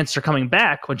cancer coming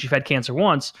back once you've had cancer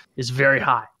once is very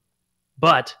high.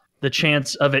 But the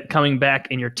chance of it coming back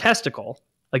in your testicle,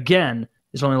 again,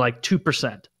 is only like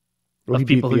 2%. Of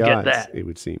people who get that, it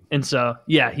would seem. And so,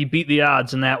 yeah, he beat the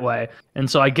odds in that way. And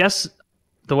so I guess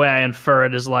the way I infer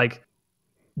it is like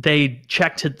they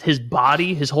checked his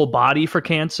body, his whole body for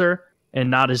cancer and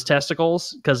not his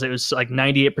testicles, because it was like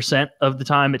 98% of the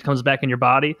time it comes back in your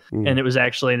body, and it was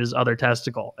actually in his other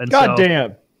testicle. And God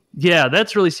damn. Yeah,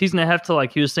 that's really, he's going to have to,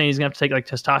 like, he was saying he's going to have to take like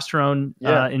testosterone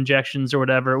injections or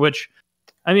whatever, which,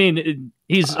 I mean,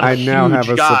 he's a huge now have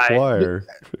a guy. supplier.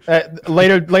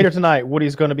 Later tonight,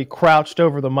 Woody's going to be crouched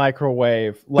over the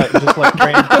microwave,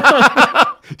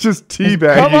 just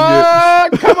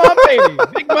teabagging Come on, baby!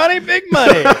 Big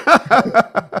money!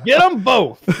 Get them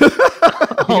both.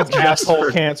 He gets asshole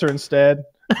cancer instead.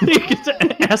 He gets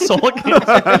asshole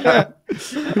cancer.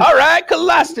 All right,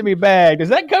 colostomy bag. Does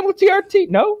that come with TRT?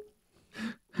 No.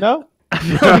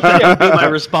 My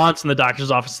response in the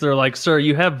doctor's office, they're like, sir,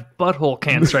 you have butthole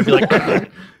cancer. I'd be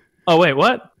like, oh, wait,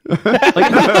 what?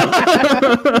 Like, no,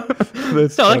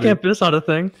 that's not a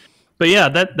thing. But yeah,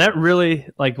 that really,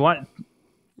 like, what?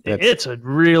 It's a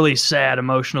really sad,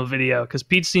 emotional video, because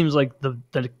Pete seems like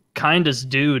the kindest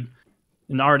dude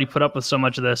and already put up with so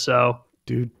much of this. So,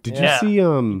 dude, did you see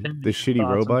the shitty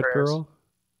robot girl?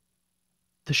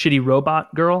 The shitty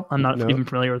robot girl? I'm not even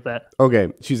familiar with that.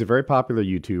 Okay, she's a very popular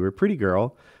YouTuber, pretty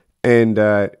girl, and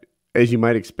as you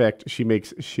might expect, she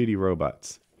makes shitty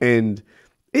robots, and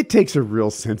it takes a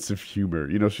real sense of humor.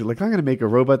 You know, she's like, I'm going to make a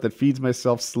robot that feeds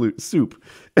myself soup,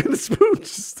 and the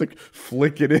spoon's just like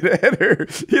flicking it at her,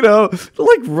 you know,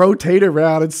 like rotate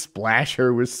around and splash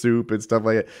her with soup and stuff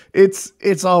like that.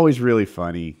 It's always really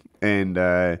funny, and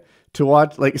to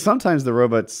watch, like, sometimes the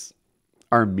robots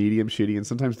are medium shitty and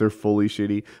sometimes they're fully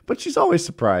shitty, but she's always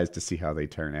surprised to see how they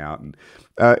turn out. And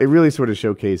it really sort of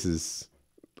showcases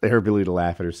her ability to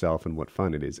laugh at herself and what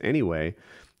fun it is. Anyway,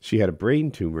 she had a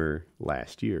brain tumor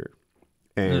last year,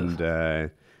 and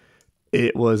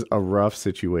it was a rough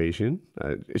situation.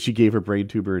 She gave her brain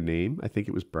tumor a name. I think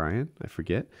it was Brian. I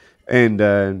forget.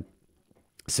 And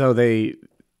so they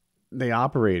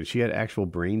operated. She had actual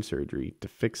brain surgery to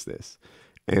fix this.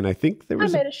 And I think there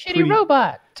was I made a shitty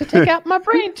robot to take out my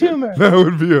brain tumor. That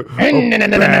would be a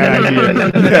bad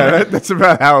idea. Yeah, that's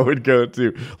about how it would go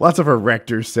too. Lots of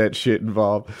erector set shit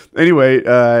involved. Anyway,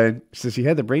 so she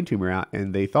had the brain tumor out,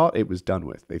 and they thought it was done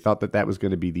with. They thought that was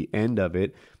going to be the end of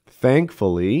it.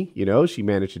 Thankfully, you know, she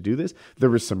managed to do this. There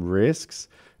were some risks,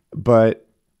 but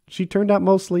she turned out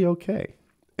mostly okay.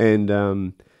 And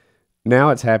now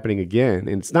it's happening again,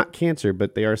 and it's not cancer,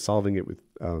 but they are solving it with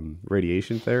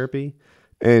radiation therapy.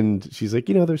 And she's like,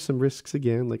 you know, there's some risks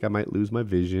again. Like, I might lose my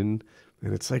vision.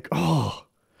 And it's like, oh,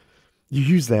 you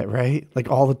use that, right? Like,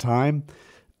 all the time.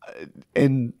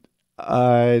 And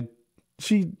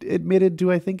she admitted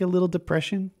to, I think, a little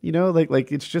depression. You know,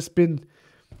 like it's just been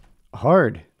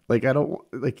hard. Like, I don't,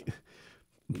 like,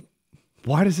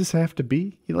 why does this have to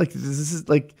be? You know, like, this is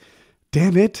like,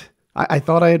 damn it. I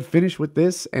thought I had finished with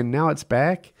this, and now it's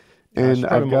back. And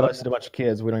I've molested a bunch of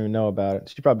kids. We don't even know about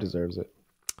it. She probably deserves it.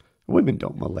 Women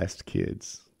don't molest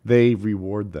kids. They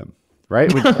reward them,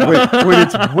 right? When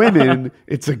it's women,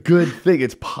 it's a good thing.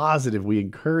 It's positive. We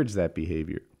encourage that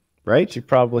behavior, right? She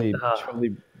probably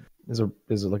is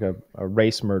like a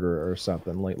race murderer or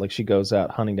something. Like she goes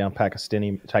out hunting down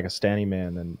Pakistani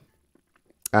men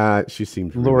and she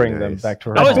seems luring really them nice. back to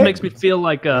her. It always home makes me feel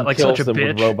like such a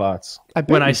bitch with robots.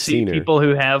 when I see people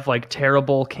who have like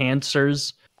terrible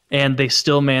cancers and they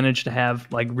still manage to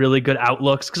have like really good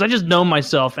outlooks. Because I just know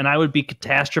myself, and I would be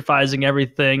catastrophizing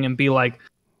everything and be like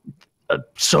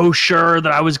so sure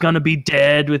that I was going to be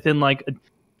dead within like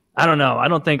I don't know. I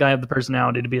don't think I have the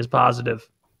personality to be as positive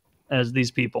as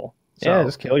these people. So. Yeah,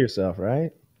 just kill yourself,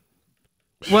 right?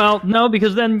 Well, no,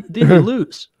 because then you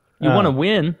lose. You want to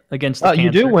win against the cancer.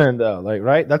 You do win though, like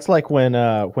right? That's like when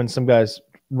some guy's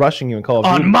rushing you in Call of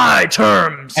Duty. On my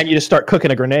terms. And you just start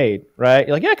cooking a grenade, right?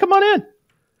 You're like, yeah, come on in.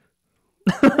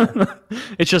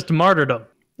 It's just martyrdom.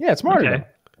 Yeah, it's martyrdom. Okay.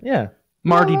 Yeah.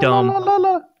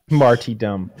 Martydom.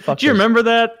 Martydom. Do you remember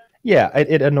that? Yeah,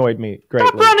 it annoyed me greatly.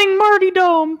 Stop running,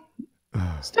 Martydom.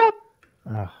 Stop.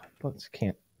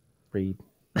 Can't read.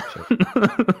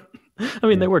 I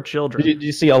mean, they were children. Did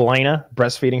you see Elena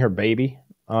breastfeeding her baby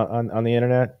on the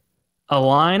internet?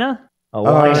 Elena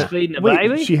breastfeeding a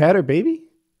baby? She had her baby?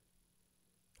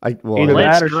 Either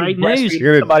that or she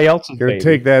breastfeeding somebody else's baby. You're going to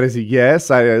take that as a yes.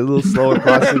 A little slower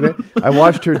processing it. I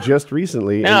watched her just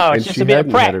recently. No, it's just a bit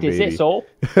of practice, it's all.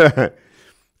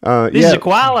 This is a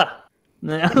koala.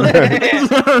 When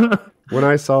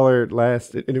I saw her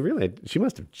last, she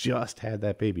must have just had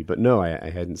that baby. But no, I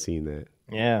hadn't seen that.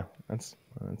 Yeah, it's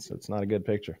not a good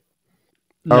picture.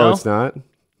 No? Oh, it's not?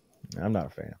 I'm not a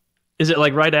fan. Is it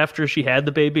like right after she had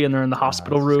the baby and they're in the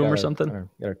hospital room or something? Got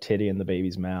her titty in the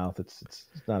baby's mouth. It's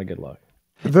not a good look.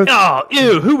 Oh,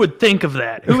 ew! Who would think of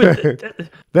that? Who would?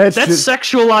 That's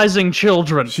sexualizing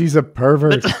children. She's a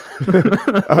pervert.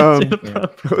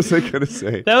 What was I gonna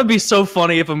say? That would be so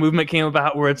funny if a movement came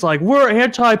about where it's like we're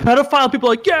anti-pedophile. People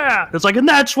are like, yeah. It's like, and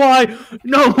that's why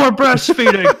no more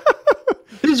breastfeeding.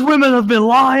 These women have been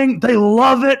lying. They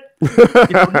love it.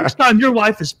 Next time your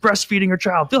wife is breastfeeding her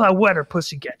child, feel how wet her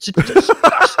pussy gets. It's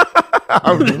disgusting.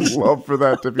 I would love for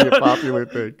that to be a popular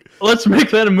thing. Let's make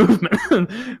that a movement.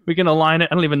 We can align it.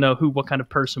 I don't even know what kind of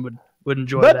person would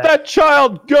enjoy that. Let that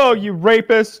child go, you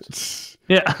rapist.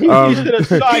 Yeah.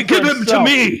 Give him to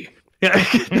me. Yeah.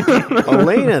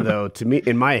 Elena, though, to me,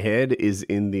 in my head, is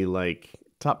in the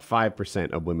top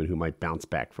 5% of women who might bounce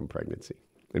back from pregnancy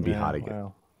and be hot again.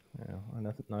 Well,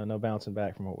 no bouncing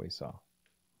back from what we saw.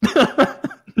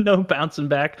 No bouncing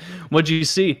back. What'd you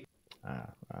see?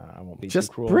 I won't be just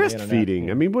too cruel. Breastfeeding.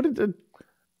 I mean, what did the?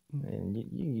 And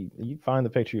you find the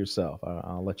picture yourself.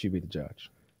 I'll let you be the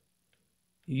judge.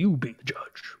 You be the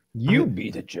judge. You be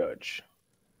the judge.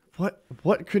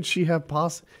 What could she have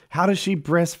How does she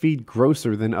breastfeed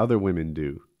grosser than other women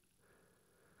do?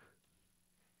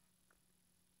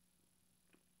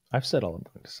 I've said all I'm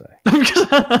going to say.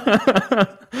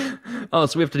 Oh,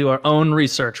 so we have to do our own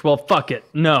research. Well, fuck it.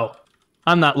 No,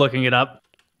 I'm not looking it up.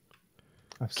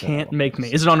 Can't make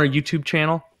me. Is it on our YouTube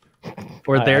channel?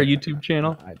 Or their YouTube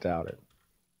channel? I doubt it.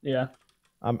 Yeah.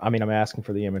 I'm asking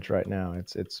for the image right now.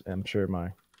 It's. I'm sure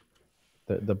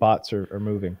the bots are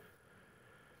moving.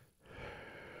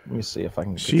 Let me see if I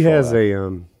can. She has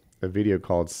a video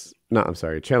called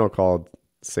a channel called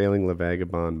Sailing La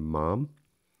Vagabond Mom.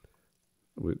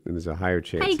 And there's a higher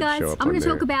chance. Hey guys, I'm going to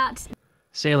talk about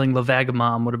Sailing La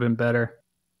Vagabond would have been better.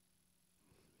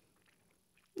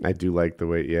 I do like the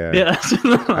way, yeah.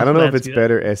 I don't know if it's good.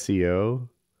 Better SEO,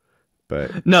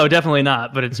 but no, definitely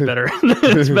not. But it's better.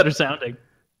 It's better sounding.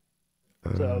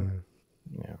 So,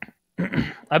 yeah,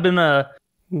 I've been not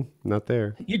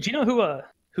there. Do you know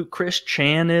who Chris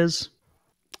Chan is?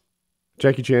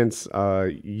 Jackie Chan's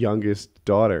youngest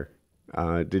daughter.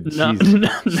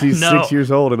 She's 6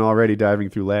 years old and already diving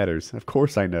through ladders. Of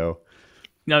course, I know.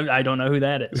 No, I don't know who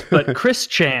that is. But Chris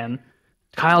Chan,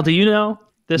 Kyle, do you know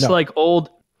this old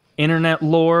internet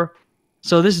lore?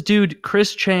 So this dude,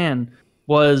 Chris Chan,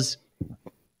 was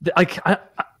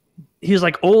he's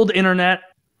like old internet.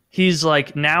 He's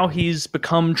like now he's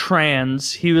become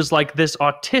trans. He was like this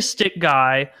autistic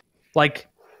guy,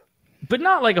 but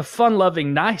not like a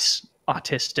fun-loving, nice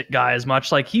autistic guy as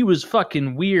much. Like he was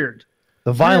fucking weird.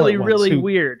 The violent really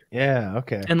weird. Yeah,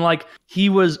 okay. And he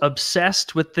was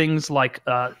obsessed with things like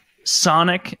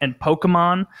Sonic and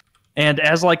Pokemon. And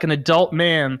as an adult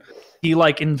man, he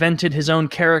invented his own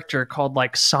character called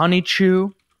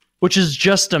Sonichu, which is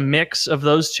just a mix of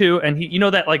those two. And he,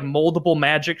 that moldable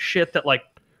magic shit that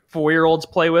 4-year-olds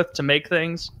play with to make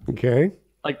things. Okay.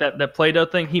 Like that Play-Doh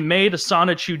thing. He made a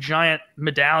Sonichu giant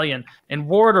medallion and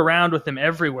wore it around with him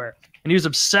everywhere. And he was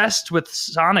obsessed with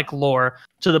Sonic lore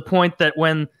to the point that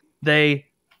when they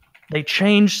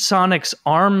changed Sonic's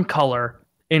arm color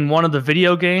in one of the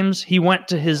video games, he went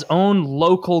to his own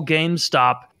local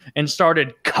GameStop and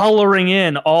started coloring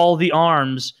in all the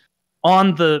arms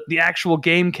on the actual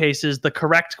game cases, the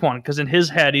correct one. Because in his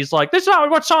head, he's like, this is not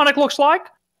what Sonic looks like.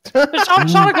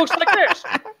 Sonic looks like this.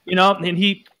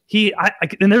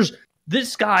 And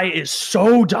this guy is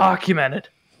so documented.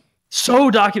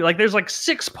 There's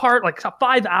 6-part,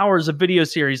 5 hours of video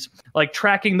series,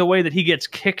 tracking the way that he gets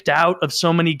kicked out of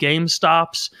so many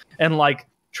GameStops and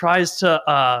tries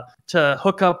to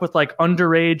hook up with like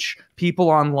underage people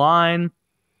online,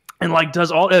 and like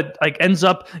does all it, like ends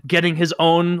up getting his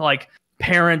own like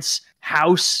parents'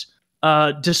 house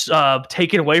just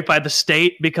taken away by the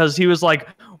state because he was like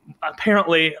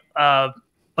apparently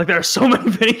like there are so many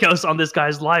videos on this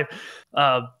guy's life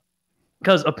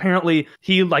because apparently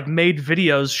he like made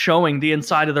videos showing the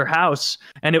inside of their house,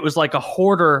 and it was like a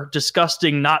hoarder,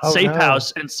 disgusting, not safe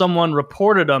house, and someone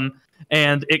reported him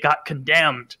and it got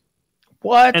condemned.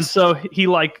 What? And so he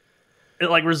like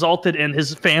it like resulted in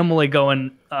his family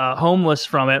going homeless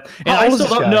from it. And I still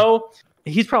don't know.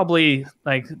 He's probably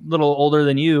like a little older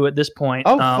than you at this point.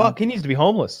 Oh fuck, he needs to be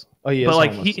homeless. Oh yeah, but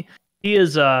like homeless. he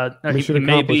is he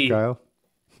may be. Kyle.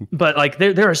 But like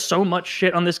there is so much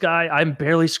shit on this guy. I'm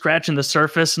barely scratching the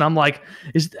surface, and I'm like,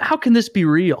 how can this be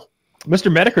real?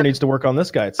 Mr. Medicare needs to work on this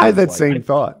guy. I had that same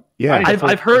thought. Yeah,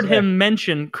 I've heard him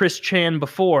mention Chris Chan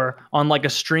before on like a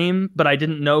stream, but I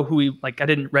didn't know who he like. I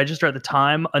didn't register at the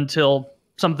time until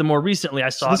something more recently I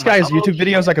saw. So this guy has YouTube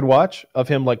videos I could watch of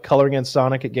him like coloring in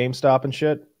Sonic at GameStop and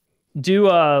shit.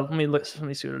 Let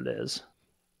me see what it is.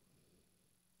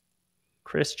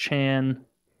 Chris Chan,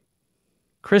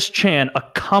 a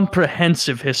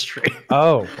comprehensive history.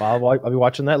 Oh, I'll be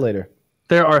watching that later.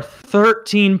 There are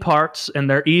 13 parts, and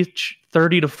they're each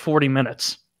 30 to 40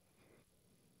 minutes.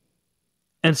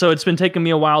 And so it's been taking me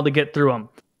a while to get through them.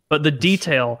 But the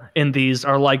detail in these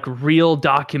are like real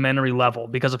documentary level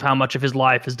because of how much of his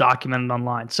life is documented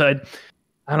online. So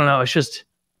I don't know. It's just...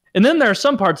 And then there are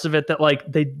some parts of it that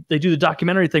like they do the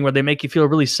documentary thing where they make you feel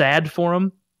really sad for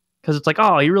him. Because it's like,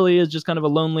 oh, he really is just kind of a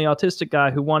lonely autistic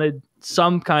guy who wanted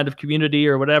some kind of community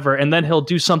or whatever. And then he'll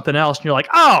do something else. And you're like,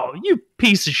 oh, you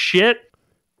piece of shit.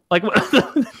 Like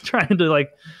trying to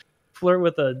like flirt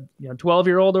with a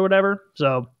 12-year-old or whatever.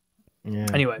 So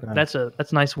anyway, that's a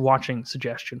nice watching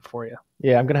suggestion for you.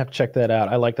 Yeah, I'm going to have to check that out.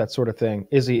 I like that sort of thing.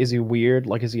 Is he weird?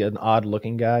 Like, is he an odd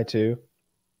looking guy too?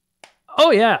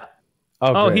 Oh, yeah.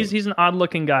 Oh, he's an odd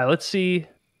looking guy. Let's see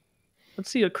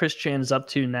what Chris Chan's up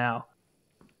to now.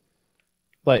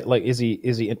 Like is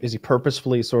he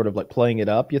purposefully sort of like playing it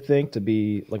up, you think, to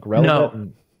be like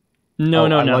relevant? No.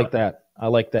 I like that. I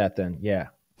like that then. Yeah.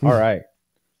 All right.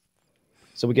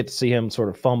 So we get to see him sort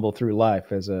of fumble through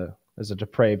life as a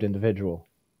depraved individual.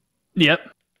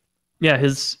 Yep. Yeah,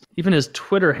 his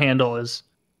Twitter handle is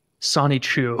Sonny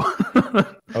Chu.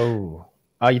 Oh.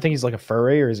 You think he's like a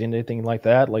furry, or is he anything like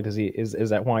that? Like, is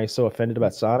that why he's so offended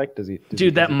about Sonic?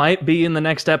 Dude, that might be in the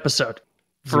next episode.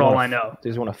 For all I know.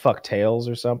 Does he want to fuck Tails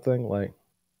or something? Like,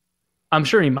 I'm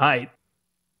sure he might.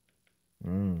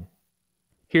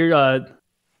 Here, oh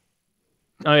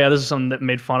yeah, this is something that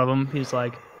made fun of him. He's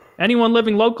like, anyone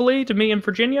living locally to me in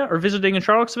Virginia or visiting in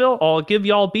Charlottesville, I'll give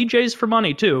y'all BJs for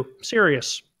money too.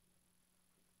 Serious.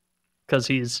 Because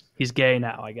he's gay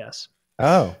now, I guess.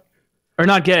 Oh. Or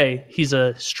not gay. He's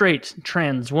a straight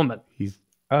trans woman. He's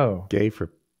gay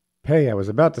for pay, I was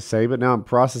about to say, but now I'm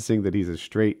processing that he's a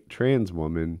straight trans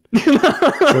woman.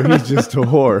 So he's just a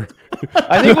whore.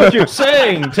 I think what you're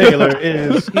saying, Taylor,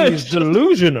 is he's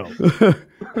delusional.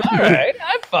 All right,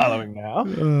 I'm following now.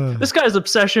 This guy's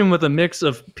obsession with a mix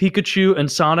of Pikachu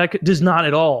and Sonic does not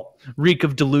at all reek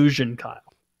of delusion, Kyle.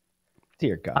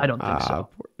 Dear God. I don't think so.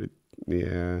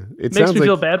 Yeah. It makes me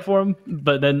feel bad for him,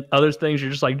 but then other things you're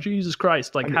just like, Jesus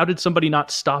Christ, like how did somebody not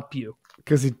stop you?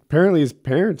 Because apparently his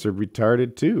parents are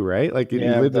retarded too, right? Like he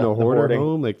lived in a hoarder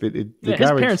home. Like his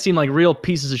parents seem like real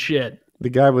pieces of shit. The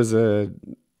guy was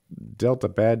dealt a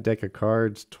bad deck of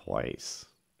cards twice,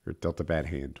 or dealt a bad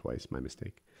hand twice. My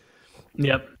mistake.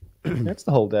 Yep. That's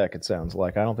the whole deck. It sounds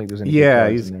like I don't think there's any.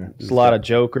 He's in there. There's a lot of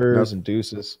jokers and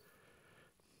deuces.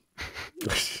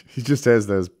 He just has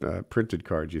those printed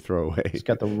cards you throw away. He's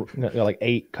got like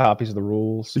 8 copies of the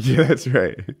rules. Yeah, that's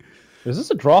right. Is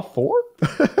this a draw 4?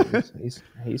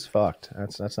 he's fucked.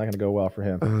 That's not going to go well for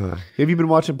him. Have you been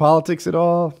watching politics at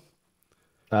all?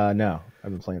 No,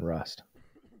 I've been playing Rust.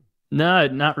 No,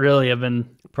 not really. I've been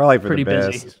probably for pretty the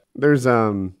best. busy. There's I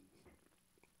don't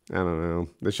know.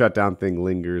 The shutdown thing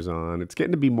lingers on. It's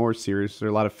getting to be more serious. There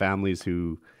are a lot of families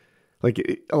who,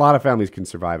 a lot of families can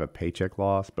survive a paycheck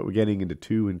loss, but we're getting into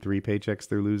 2 and 3 paychecks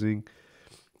they're losing.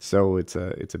 So it's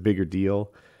a bigger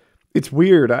deal. It's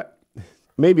weird.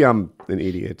 Maybe I'm an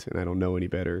idiot and I don't know any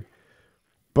better,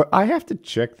 but I have to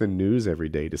check the news every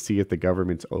day to see if the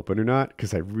government's open or not,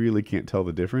 because I really can't tell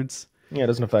the difference. Yeah, it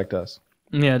doesn't affect us.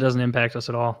 Yeah, it doesn't impact us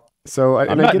at all. So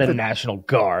I'm not in the National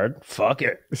Guard. Fuck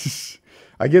it.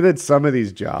 I get that some of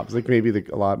these jobs, like maybe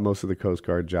most of the Coast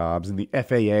Guard jobs and the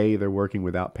FAA, they're working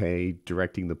without pay,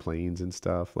 directing the planes and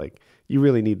stuff. Like, you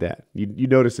really need that. You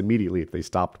notice immediately if they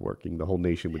stopped working, the whole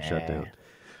nation would shut down.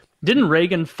 Didn't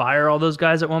Reagan fire all those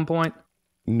guys at one point?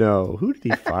 No. Who did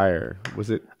he fire? Was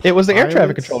it? It was the air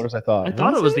traffic pilots? controllers, I thought. I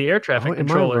thought it was the air traffic Am I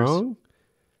controllers. wrong?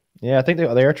 Yeah, I think the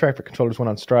air traffic controllers went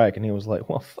on strike, and he was like,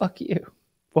 "Well, fuck you.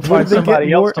 We'll Where find did they get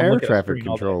somebody else more to air look at traffic screen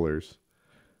all day." controllers?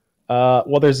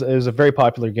 Well, there's a very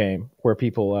popular game where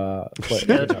people play.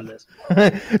 Yeah, that's what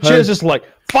it is. She was just like,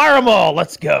 "Fire them all,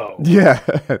 let's go." Yeah.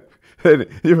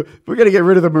 We're gonna get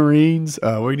rid of the Marines.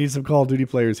 We need some Call of Duty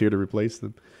players here to replace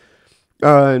them.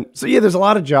 So yeah, there's a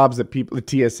lot of jobs that people,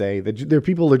 the TSA, that there are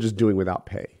people that are just doing without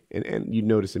pay, and you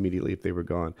notice immediately if they were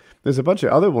gone. There's a bunch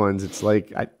of other ones. It's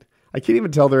like I can't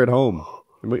even tell they're at home.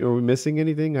 Are we missing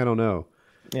anything? I don't know.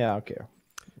 Yeah, I don't care.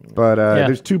 But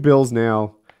there's 2 bills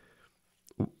now.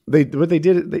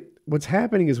 What's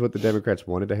happening is what the Democrats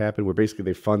wanted to happen, where basically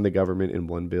they fund the government in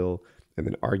one bill and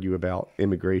then argue about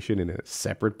immigration in a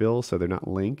separate bill, so they're not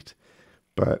linked.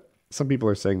 But some people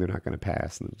are saying they're not going to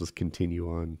pass, and they'll just continue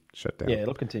on shutdown. Yeah,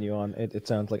 it'll continue on. It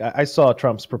sounds like I saw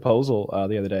Trump's proposal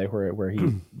the other day where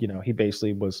he he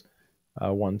basically was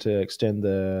wanting to extend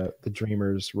the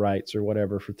Dreamers' rights or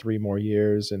whatever for 3 more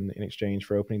years in exchange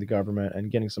for opening the government and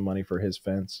getting some money for his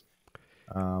fence.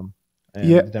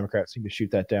 The Democrats seem to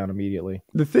shoot that down immediately.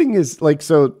 The thing is,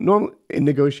 so normally in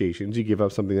negotiations, you give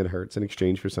up something that hurts in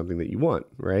exchange for something that you want,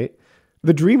 right?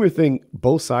 The Dreamer thing,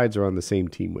 both sides are on the same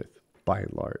team with, by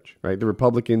and large, right? The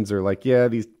Republicans are like, yeah,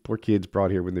 these poor kids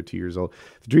brought here when they're 2 years old.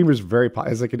 The Dreamer's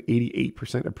has like an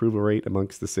 88% approval rate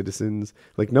amongst the citizens.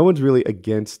 Like, no one's really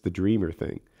against the Dreamer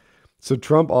thing. So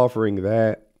Trump offering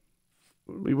that,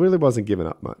 he really wasn't giving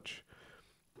up much.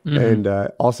 Mm-hmm. And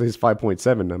also his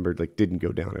 5.7 number didn't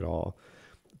go down at all.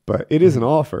 But it is an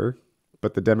offer.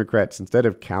 But the Democrats, instead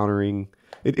of countering,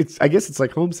 I guess it's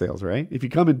like home sales, right? If you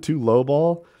come in too low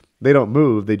ball, they don't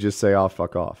move. They just say, "Oh,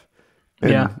 fuck off."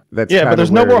 And but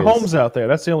there's no more homes out there.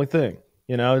 That's the only thing.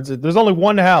 There's only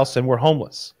one house, and we're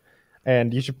homeless.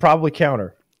 And you should probably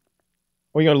counter.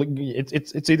 Well,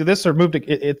 it's either this or move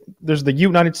to there's the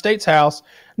United States house,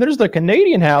 and there's the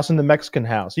Canadian house and the Mexican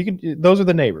house. Those are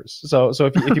the neighbors. So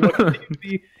if you want to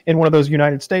be in one of those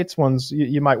United States ones,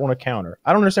 you might want to counter.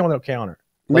 I don't understand why they don't counter.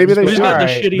 Maybe they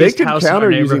should. They could house counter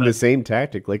using the same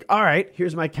tactic. Like, all right,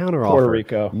 here's my counter offer. Puerto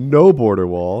Rico. No border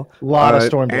wall. A lot of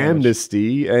storm damage.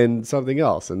 Amnesty and something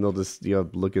else. And they'll just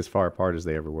look as far apart as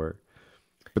they ever were.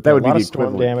 But that would be the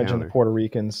equivalent. A lot of storm damage counter. In the Puerto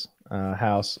Ricans'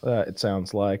 house, it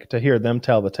sounds like. To hear them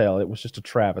tell the tale, it was just a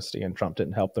travesty, and Trump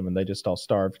didn't help them, and they just all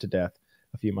starved to death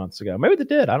a few months ago. Maybe they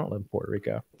did. I don't live in Puerto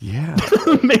Rico. Yeah.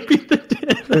 Maybe they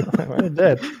did. They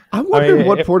did. I wonder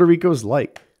what Puerto Rico's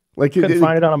like. Couldn't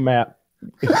find it on a map.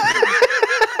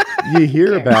 You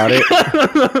hear about it.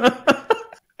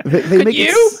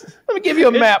 Let me give you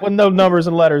a map with no numbers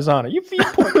and letters on it. You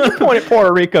point at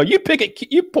Puerto Rico. You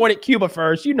point at Cuba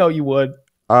first. You know you would.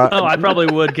 I probably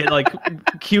would get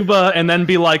Cuba and then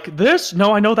be like, this?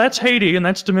 No, I know that's Haiti and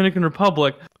that's Dominican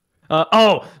Republic.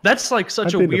 That's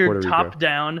such a weird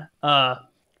top-down.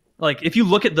 If you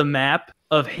look at the map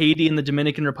of Haiti and the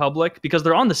Dominican Republic, because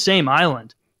they're on the same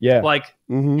island. Yeah.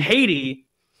 Haiti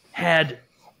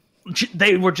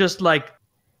they were just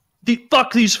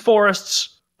fuck these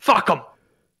forests, fuck them.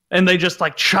 And they just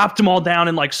chopped them all down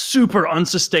in super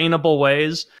unsustainable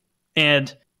ways.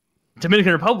 And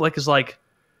Dominican Republic is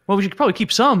well, we should probably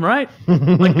keep some, right?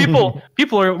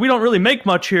 People are, we don't really make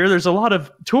much here. There's a lot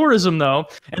of tourism though.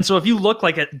 And so if you look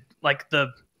at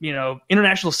the,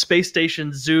 International Space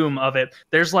Station zoom of it,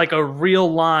 there's a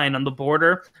real line on the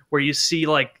border where you see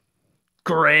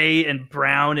gray and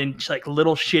brown and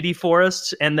little shitty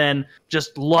forests, and then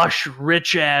just lush,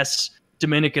 rich ass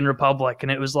Dominican Republic.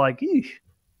 And it was that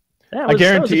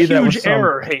was a huge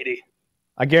error, Haiti.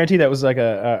 I guarantee that was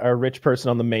a rich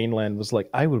person on the mainland was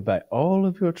I will buy all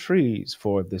of your trees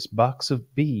for this box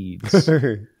of beads.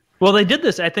 Well, they did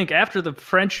this, I think, after the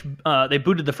French, they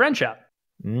booted the French out.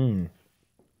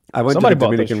 I went to the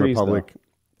Dominican Republic.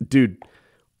 Dude,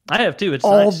 I have too. It's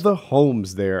all nice. The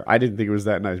homes there. I didn't think it was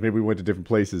that nice. Maybe we went to different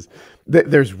places.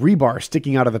 There's rebar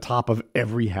sticking out of the top of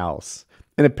every house.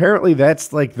 And apparently that's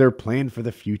their plan for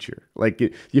the future.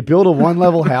 You build a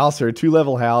 1-level house or a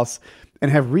 2-level house and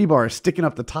have rebar sticking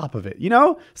up the top of it,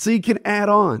 so you can add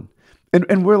on.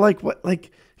 And we're what?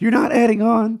 You're not adding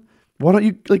on. Why don't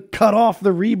you cut off the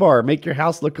rebar, make your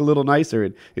house look a little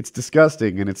nicer? It's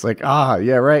disgusting. And it's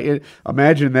yeah, right.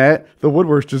 Imagine that. The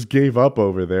woodworks just gave up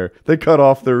over there. They cut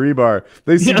off the rebar.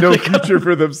 They see no future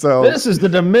for themselves. This is the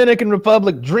Dominican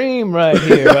Republic dream right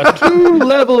here. A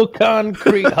 2-level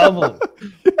concrete hovel.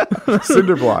 Yeah,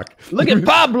 cinder block. Look at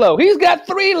Pablo. He's got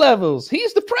 3 levels.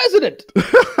 He's the president.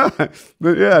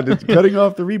 But yeah, cutting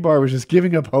off the rebar was just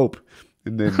giving up hope.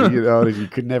 And then, you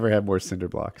could never have more cinder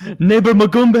blocks. Neighbor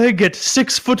Magumbe gets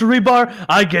 6 foot rebar.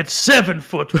 I get 7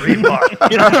 foot rebar.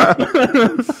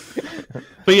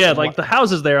 But yeah, like the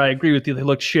houses there, I agree with you. They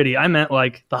look shitty. I meant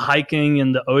like the hiking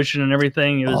and the ocean and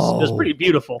everything. It was pretty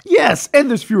beautiful. Yes, and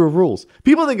there's fewer rules.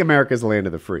 People think America's the land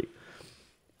of the free.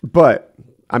 But,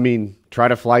 I mean, try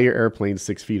to fly your airplane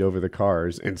 6 feet over the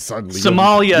cars and suddenly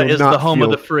Somalia is the home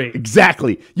of the free.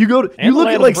 Exactly. You look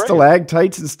at like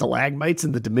stalactites and stalagmites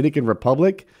in the Dominican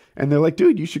Republic, and they're like,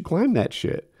 dude, you should climb that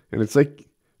shit. And it's like,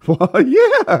 well,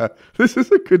 yeah, this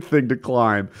is a good thing to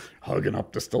climb. Hugging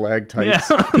up the stalactites.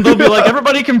 Yeah. They'll be like,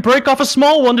 everybody can break off a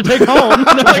small one to take home.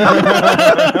 It's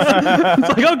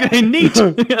like, okay, neat.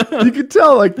 You could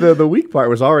tell like the weak part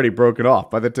was already broken off.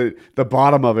 By the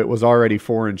bottom of it was already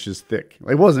 4 inches thick.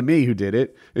 It wasn't me who did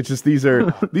it. It's just these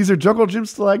are Jungle Gym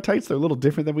stalactites. They're a little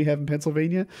different than we have in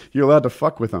Pennsylvania. You're allowed to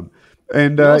fuck with them.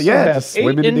 And just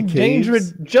swim into the caves.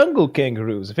 Endangered jungle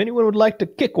kangaroos. If anyone would like to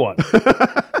kick one.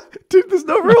 Dude, there's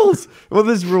no rules. Well,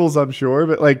 there's rules, I'm sure,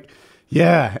 but like,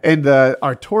 yeah. And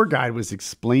our tour guide was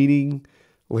explaining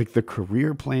like the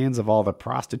career plans of all the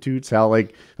prostitutes, how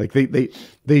like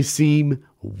they seem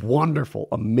wonderful,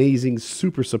 amazing,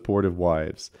 super supportive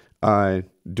wives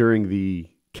during the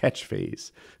catch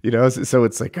phase. So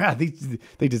it's like they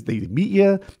meet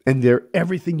you and they're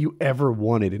everything you ever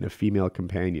wanted in a female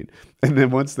companion. And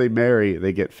then once they marry,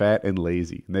 they get fat and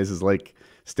lazy. And this is like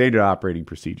standard operating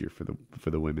procedure for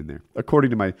the women there, according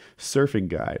to my surfing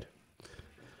guide.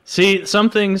 See, some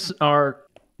things are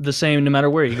the same no matter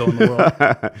where you go in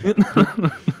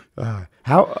the world.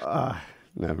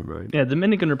 Never mind. Yeah,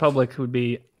 Dominican Republic would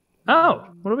be. Oh,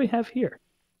 what do we have here?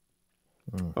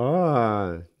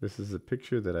 This is a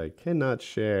picture that I cannot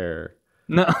share.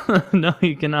 No, no,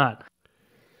 you cannot.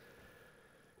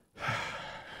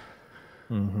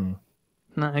 Mm-hmm.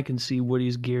 Now I can see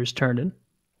Woody's gears turning.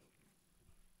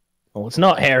 Well, it's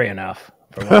not hairy enough.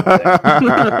 For one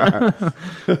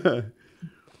thing.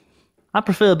 I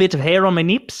prefer a bit of hair on my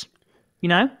nips,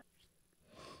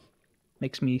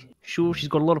 Makes me sure she's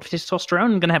got a lot of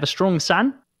testosterone and going to have a strong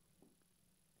son.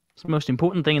 It's the most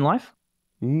important thing in life,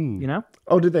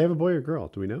 Oh, did they have a boy or girl?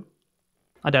 Do we know?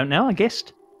 I don't know, I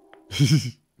guessed.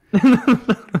 The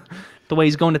way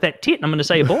he's going to that tit, I'm going to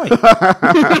say a boy.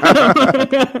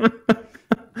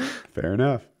 Fair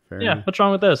enough. Yeah, what's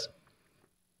wrong with this?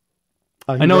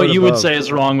 I know what you would say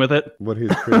is wrong with it. What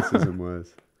his criticism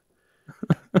was.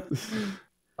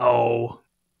 Oh.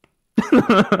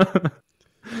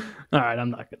 All right,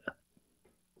 I'm not gonna.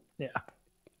 Yeah.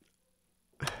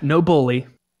 No bully.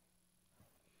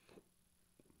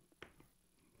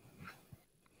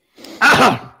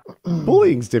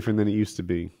 Bullying's different than it used to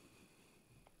be.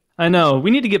 I know.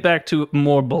 We need to get back to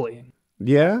more bullying.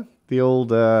 Yeah? The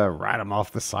old ride them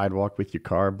off the sidewalk with your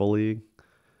car bullying?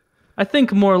 I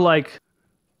think more like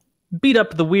beat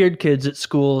up the weird kids at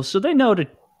school so they know to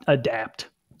adapt.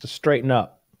 To straighten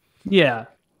up. Yeah.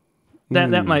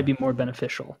 That might be more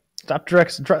beneficial. Stop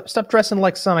dressing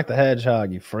like Sonic the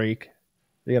Hedgehog, you freak.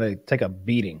 You're going to take a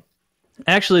beating.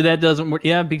 Actually, that doesn't work.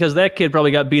 Yeah, because that kid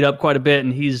probably got beat up quite a bit,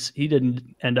 and he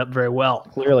didn't end up very well.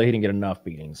 Clearly, he didn't get enough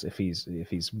beatings if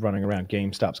he's running around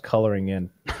GameStop's coloring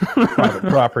in private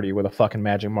property with a fucking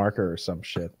magic marker or some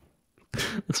shit.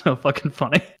 It's so fucking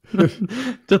funny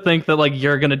to think that like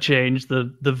you're gonna change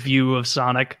the view of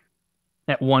Sonic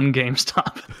at one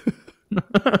GameStop.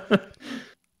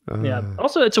 Yeah.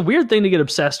 Also, it's a weird thing to get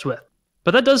obsessed with,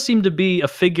 but that does seem to be a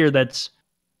figure that's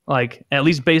like, at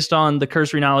least based on the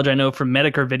cursory knowledge I know from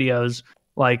Medicare videos,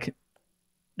 like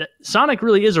Sonic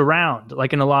really is around,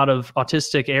 like in a lot of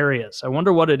autistic areas. I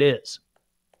wonder what it is.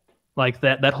 Like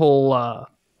that whole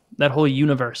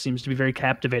universe seems to be very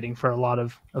captivating for a lot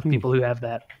of people who have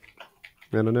that.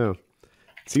 I don't know. It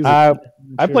seems like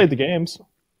I played the games.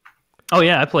 Oh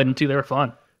yeah, I played them too. They were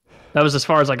fun. That was as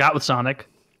far as I got with Sonic.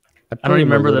 I don't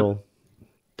even remember the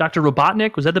Dr.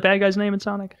 Robotnik. Was that the bad guy's name in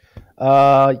Sonic?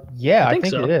 Yeah, I think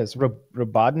so. It is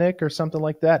Robotnik or something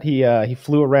like that. He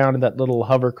flew around in that little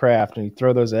hovercraft and he'd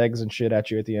throw those eggs and shit at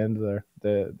you at the end of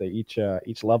the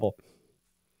each level.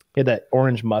 He had that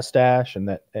orange mustache and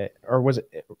that, or was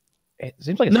it? It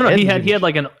seems like no. He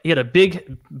had a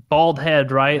big bald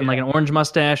head, right, and like an orange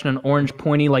mustache and an orange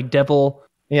pointy like devil.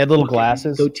 He had little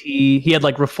glasses, goatee. He had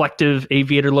like reflective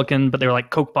aviator looking, but they were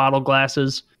like Coke bottle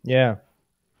glasses. Yeah.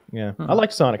 I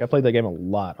liked Sonic. I played that game a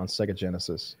lot on Sega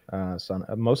Genesis.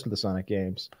 Most of the Sonic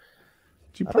games.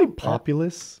 Did you play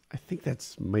Populous? I think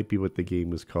that's might be what the game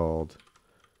was called.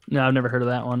 No, I've never heard of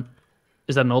that one.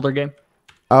 Is that an older game?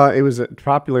 It was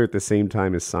popular at the same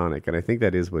time as Sonic, and I think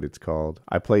that is what it's called.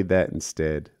 I played that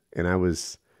instead, and I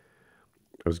was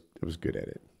good at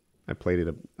it. I played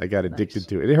it. I got addicted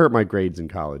to it. It hurt my grades in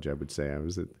college, I would say. I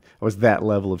was that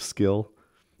level of skill.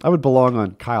 I would belong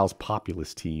on Kyle's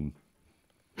Populous team.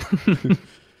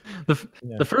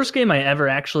 The first game I ever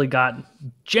actually got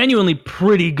genuinely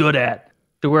pretty good at,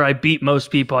 to where I beat most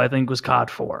people, I think, was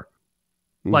COD 4.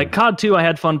 Like COD 2, I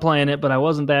had fun playing it, but I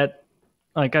wasn't that,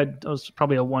 like, I was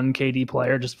probably a 1 KD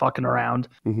player just fucking around.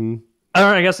 Mm-hmm.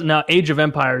 I guess now Age of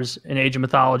Empires and Age of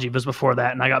Mythology was before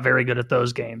that, and I got very good at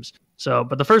those games. So,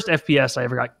 but the first FPS I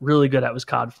ever got really good at was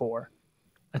COD 4.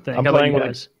 I think.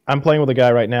 I'm playing with a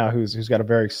guy right now who's got a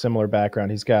very similar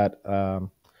background. He's got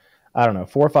I don't know,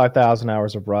 4,000 or 5,000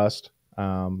 hours of Rust.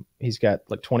 He's got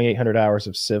like 2,800 hours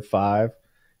of Civ 5.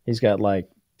 He's got like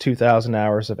 2,000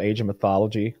 hours of Age of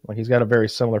Mythology. Like he's got a very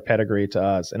similar pedigree to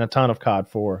us, and a ton of COD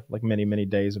 4, like many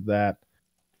days of that.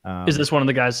 Is this one of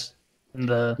the guys in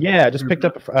the? Yeah, just picked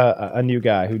up a new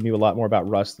guy who knew a lot more about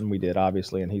Rust than we did,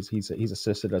 obviously, and he's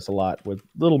assisted us a lot with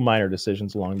little minor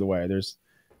decisions along the way. There's,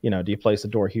 do you place the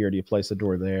door here? Do you place the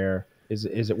door there? Is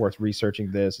it worth researching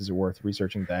this? Is it worth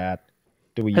researching that?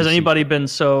 Has anybody been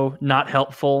so not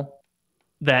helpful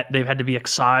that they've had to be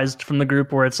excised from the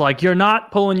group, where it's like, you're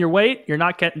not pulling your weight, you're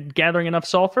not gathering enough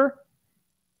sulfur,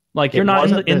 like you're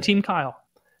not in Team Kyle?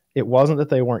 It wasn't that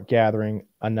they weren't gathering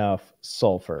enough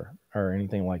sulfur or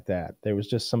anything like that. There was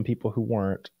just some people who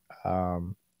weren't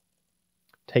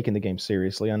taking the game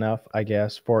seriously enough, I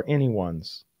guess, for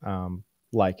anyone's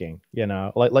liking.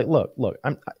 Look,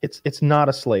 it's not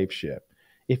a slave ship.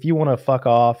 If you want to fuck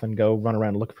off and go run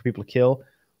around looking for people to kill,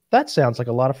 that sounds like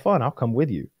a lot of fun. I'll come with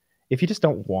you. If you just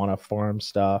don't want to farm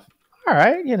stuff, all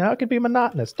right, it could be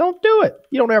monotonous. Don't do it.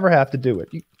 You don't ever have to do it.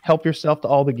 You help yourself to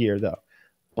all the gear, though.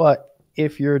 But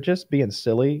if you're just being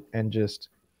silly and just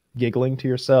giggling to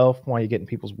yourself while you get in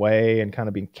people's way and kind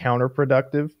of being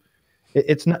counterproductive,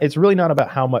 it's really not about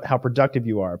how productive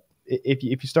you are. If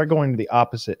you start going to the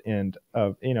opposite end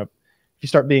of, if you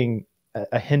start being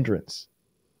a hindrance,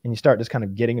 and you start just kind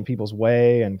of getting in people's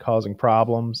way and causing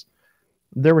problems.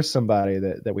 There was somebody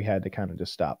that we had to kind of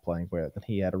just stop playing with, and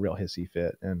he had a real hissy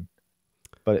fit.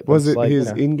 But was it like, his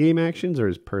in-game actions or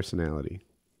his personality?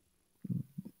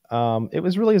 It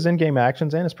was really his in-game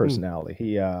actions and his personality.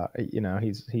 He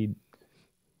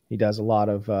does a lot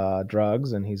of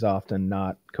drugs, and he's often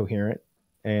not coherent,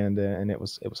 and it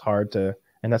was hard to,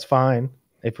 and that's fine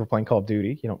if we're playing Call of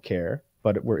Duty. You don't care,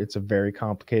 but it's a very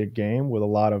complicated game with a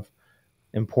lot of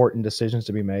important decisions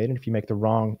to be made, and if you click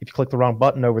the wrong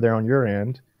button over there on your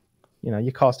end, you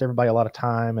cost everybody a lot of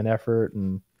time and effort,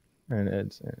 and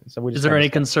so we just. Is there any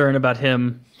concern about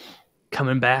him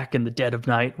coming back in the dead of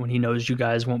night when he knows you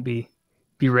guys won't be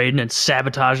raiding and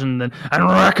sabotaging and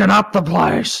wrecking up the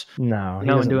place? No,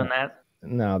 no one doing that.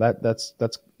 No, that's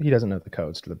he doesn't know the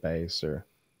codes to the base or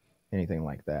anything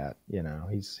like that.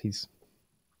 He's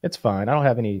it's fine. I don't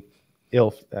have any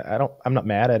I'm not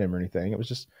mad at him or anything. It was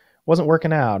just wasn't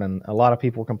working out, and a lot of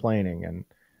people were complaining,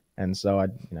 and so I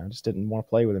just didn't want to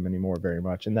play with him anymore very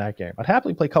much in that game. I'd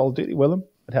happily play Call of Duty with him.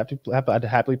 I'd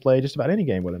happily play just about any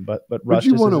game with him. But Rush. Would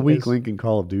you want a weak link in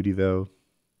Call of Duty though?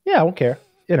 Yeah, I won't care.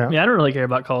 Yeah, I don't really care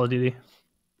about Call of Duty.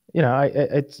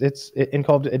 It's in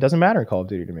Call of Duty, it doesn't matter in Call of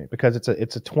Duty to me because it's a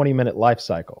 20-minute life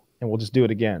cycle, and we'll just do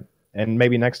it again. And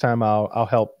maybe next time I'll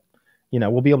help.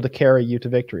 We'll be able to carry you to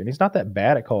victory. And he's not that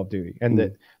bad at Call of Duty,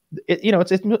 and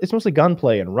it's mostly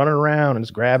gunplay and running around and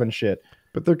just grabbing shit.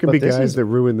 But there can be guys that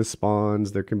ruin the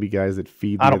spawns. There can be guys that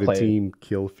feed the other team,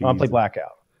 kill feeds. I don't play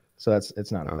Blackout, so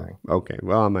it's not a thing. Okay,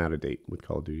 well, I'm out of date with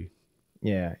Call of Duty.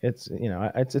 Yeah, it's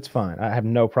fine. I have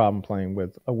no problem playing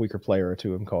with a weaker player or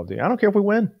two in Call of Duty. I don't care if we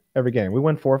win every game. We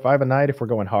win 4 or 5 a night if we're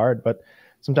going hard, but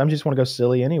sometimes you just want to go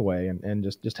silly anyway and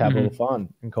just have a little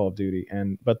fun in Call of Duty.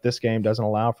 But this game doesn't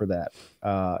allow for that,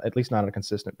 at least not on a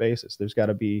consistent basis. There's got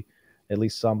to be at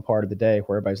least some part of the day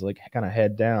where everybody's like kind of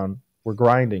head down. We're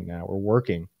grinding now. We're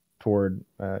working toward,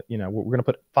 we're going to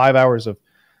put 5 hours of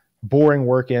boring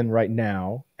work in right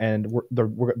now. And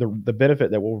the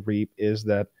benefit that we'll reap is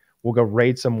that we'll go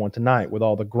raid someone tonight with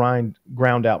all the ground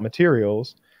out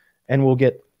materials, and we'll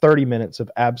get 30 minutes of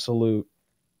absolute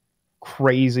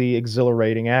crazy,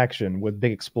 exhilarating action with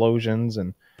big explosions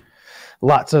and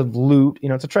lots of loot.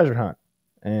 It's a treasure hunt.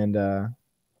 And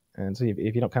so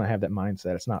if you don't kind of have that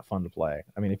mindset, it's not fun to play.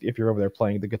 I mean, if you're over there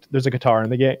playing there's a guitar in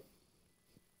the game,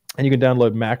 and you can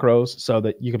download macros so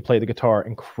that you can play the guitar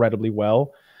incredibly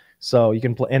well. So you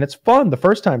can play, and it's fun the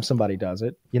first time somebody does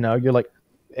it. You're like,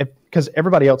 because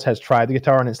everybody else has tried the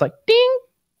guitar, and it's like ding,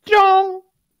 dong,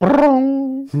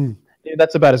 brong.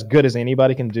 That's about as good as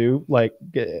anybody can do. Like,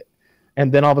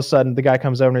 and then all of a sudden the guy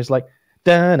comes over and he's like,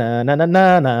 Da na na na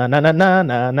na na na na na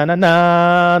na na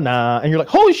na na, and you're like,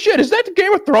 holy shit, is that the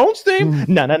Game of Thrones theme?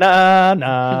 Na na na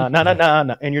na na na na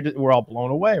na, and we're all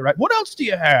blown away, right? What else do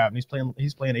you have? And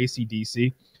he's playing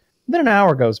AC/DC. Then an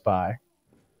hour goes by,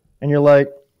 and you're like,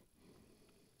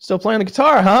 still playing the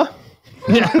guitar, huh?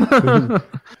 Yeah.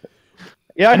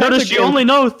 Yeah, I noticed you only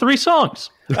know 3 songs.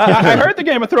 I heard the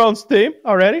Game of Thrones theme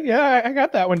already. Yeah, I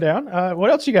got that one down. What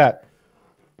else you got?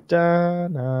 Da,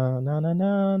 na, na, na,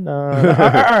 na, na.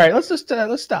 All right, let's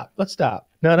stop. Let's stop.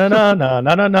 Na na na na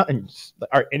na na na. And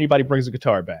all right, anybody brings a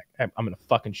guitar back, I'm gonna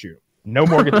fucking shoot. No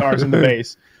more guitars in the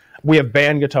bass. We have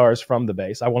banned guitars from the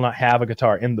bass. I will not have a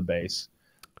guitar in the bass.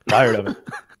 Tired of it.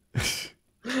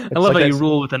 I love how you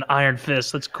rule with an iron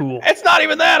fist. That's cool. It's not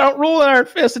even that. I don't rule an iron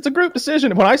fist. It's a group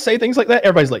decision. When I say things like that,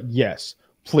 everybody's like, yes,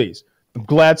 please. I'm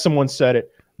glad someone said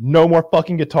it. No more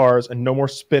fucking guitars and no more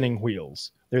spinning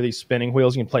wheels. There are these spinning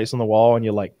wheels you can place on the wall and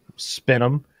you like spin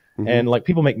them. Mm-hmm. And like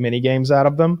people make mini games out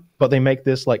of them, but they make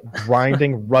this like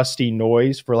grinding, rusty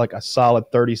noise for like a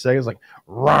solid 30 seconds, like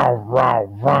row, row,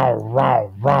 row,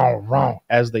 row, row, row,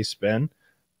 as they spin.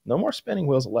 No more spinning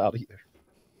wheels allowed either.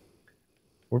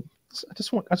 I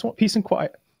just want peace and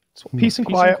quiet. Peace and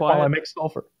quiet while I make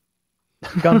sulfur.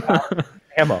 Gunpowder.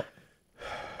 Ammo.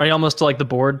 Are you almost to like the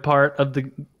board part of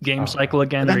the game cycle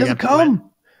again? That doesn't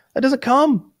come.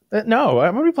 No,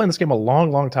 I'm going to be playing this game a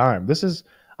long, long time.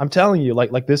 I'm telling you,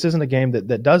 like this isn't a game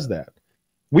that does that.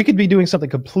 We could be doing something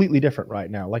completely different right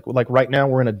now. Like right now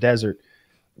we're in a desert,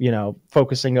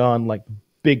 focusing on like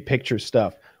big picture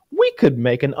stuff. We could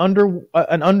make an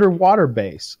underwater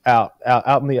base out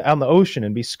in the ocean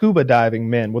and be scuba diving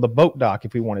men with a boat dock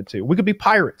if we wanted to. We could be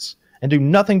pirates and do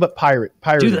nothing but pirate.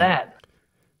 Do that.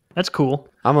 That's cool.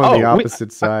 I'm on the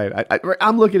opposite side.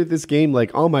 I'm looking at this game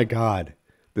like, oh my god,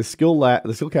 the skill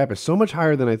cap is so much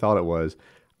higher than I thought it was.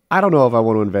 I don't know if I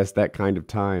want to invest that kind of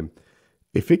time.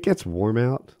 If it gets warm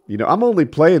out, I'm only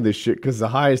playing this shit because the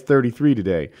high is 33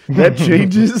 today. That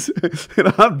changes,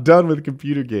 and I'm done with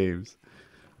computer games.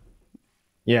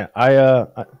 Yeah,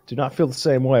 I do not feel the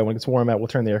same way. When it gets warm out, we'll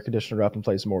turn the air conditioner up and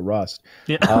play some more Rust.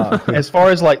 Yeah. As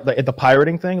far as like the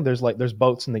pirating thing, there's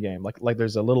boats in the game. Like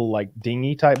there's a little like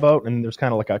dinghy type boat, and there's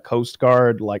kind of like a Coast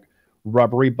Guard like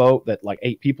rubbery boat that like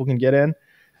 8 people can get in.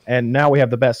 And now we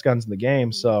have the best guns in the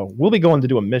game, so we'll be going to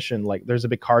do a mission. Like there's a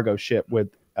big cargo ship with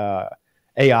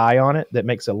AI on it that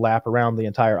makes a lap around the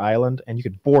entire island, and you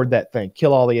could board that thing,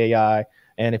 kill all the AI.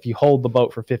 And if you hold the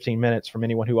boat for 15 minutes from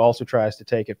anyone who also tries to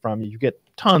take it from you, you get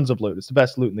tons of loot. It's the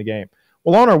best loot in the game.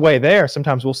 Well, on our way there,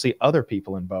 sometimes we'll see other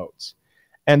people in boats.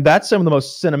 And that's some of the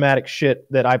most cinematic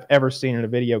shit that I've ever seen in a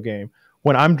video game.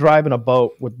 When I'm driving a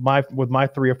boat with my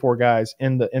 3 or 4 guys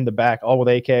in the back, all with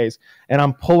AKs, and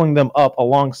I'm pulling them up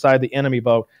alongside the enemy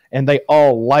boat, and they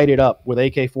all light it up with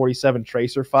AK-47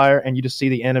 tracer fire, and you just see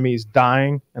the enemies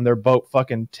dying, and their boat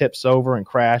fucking tips over and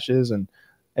crashes, and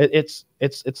it's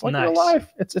like nice. Real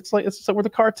life. It's like we're the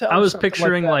cartel. I was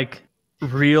picturing like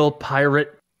real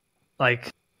pirate, like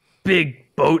big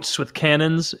boats with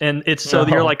cannons, and it's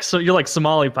you're like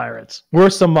Somali pirates. We're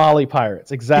Somali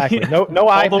pirates, exactly. No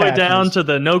eye all the way patches. down to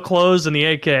the no clothes and the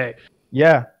AK.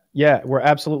 Yeah, we're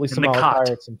absolutely Somali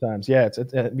pirates sometimes. Yeah,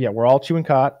 we're all chewing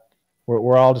cot.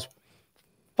 We're all just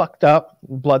fucked up,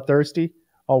 bloodthirsty,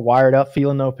 all wired up,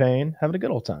 feeling no pain, having a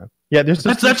good old time. Yeah,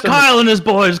 that's Kyle and his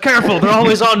boys. Careful, they're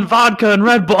always on vodka and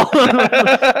Red Bull.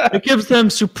 It gives them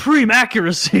supreme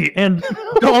accuracy and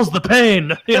dulls the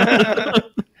pain.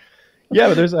 Yeah,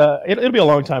 but there's it'll be a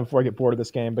long time before I get bored of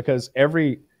this game because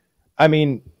 3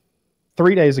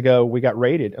 days ago we got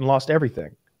raided and lost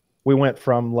everything. We went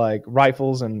from like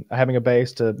rifles and having a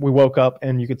base to we woke up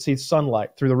and you could see sunlight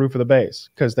through the roof of the base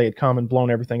because they had come and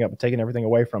blown everything up and taken everything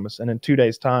away from us. And in 2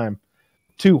 days' time,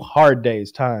 2 hard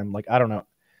days' time, like I don't know,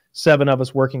 7 of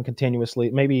us working continuously,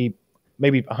 maybe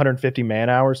 150 man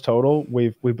hours total.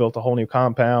 We've built a whole new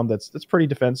compound that's pretty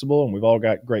defensible, and we've all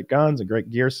got great guns and great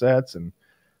gear sets and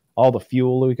all the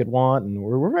fuel we could want, and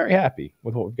we're very happy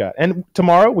with what we've got. And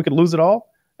tomorrow we could lose it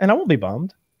all, and I won't be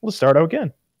bummed. We'll just start out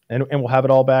again, and we'll have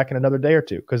it all back in another day or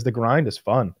two because the grind is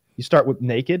fun. You start with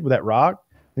naked with that rock,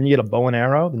 then you get a bow and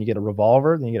arrow, then you get a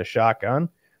revolver, then you get a shotgun,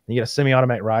 then you get a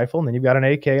semi-automatic rifle, and then you've got an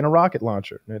AK and a rocket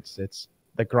launcher. And it's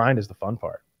the grind is the fun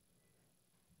part.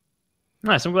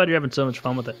 Nice. I'm glad you're having so much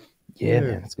fun with it. Yeah,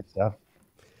 man, it's good stuff.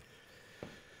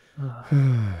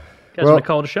 Guys want to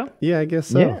call it a show? Yeah, I guess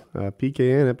so. Yeah.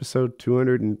 PKN episode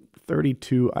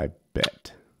 232, I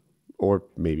bet. Or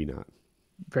maybe not.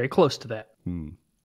 Very close to that.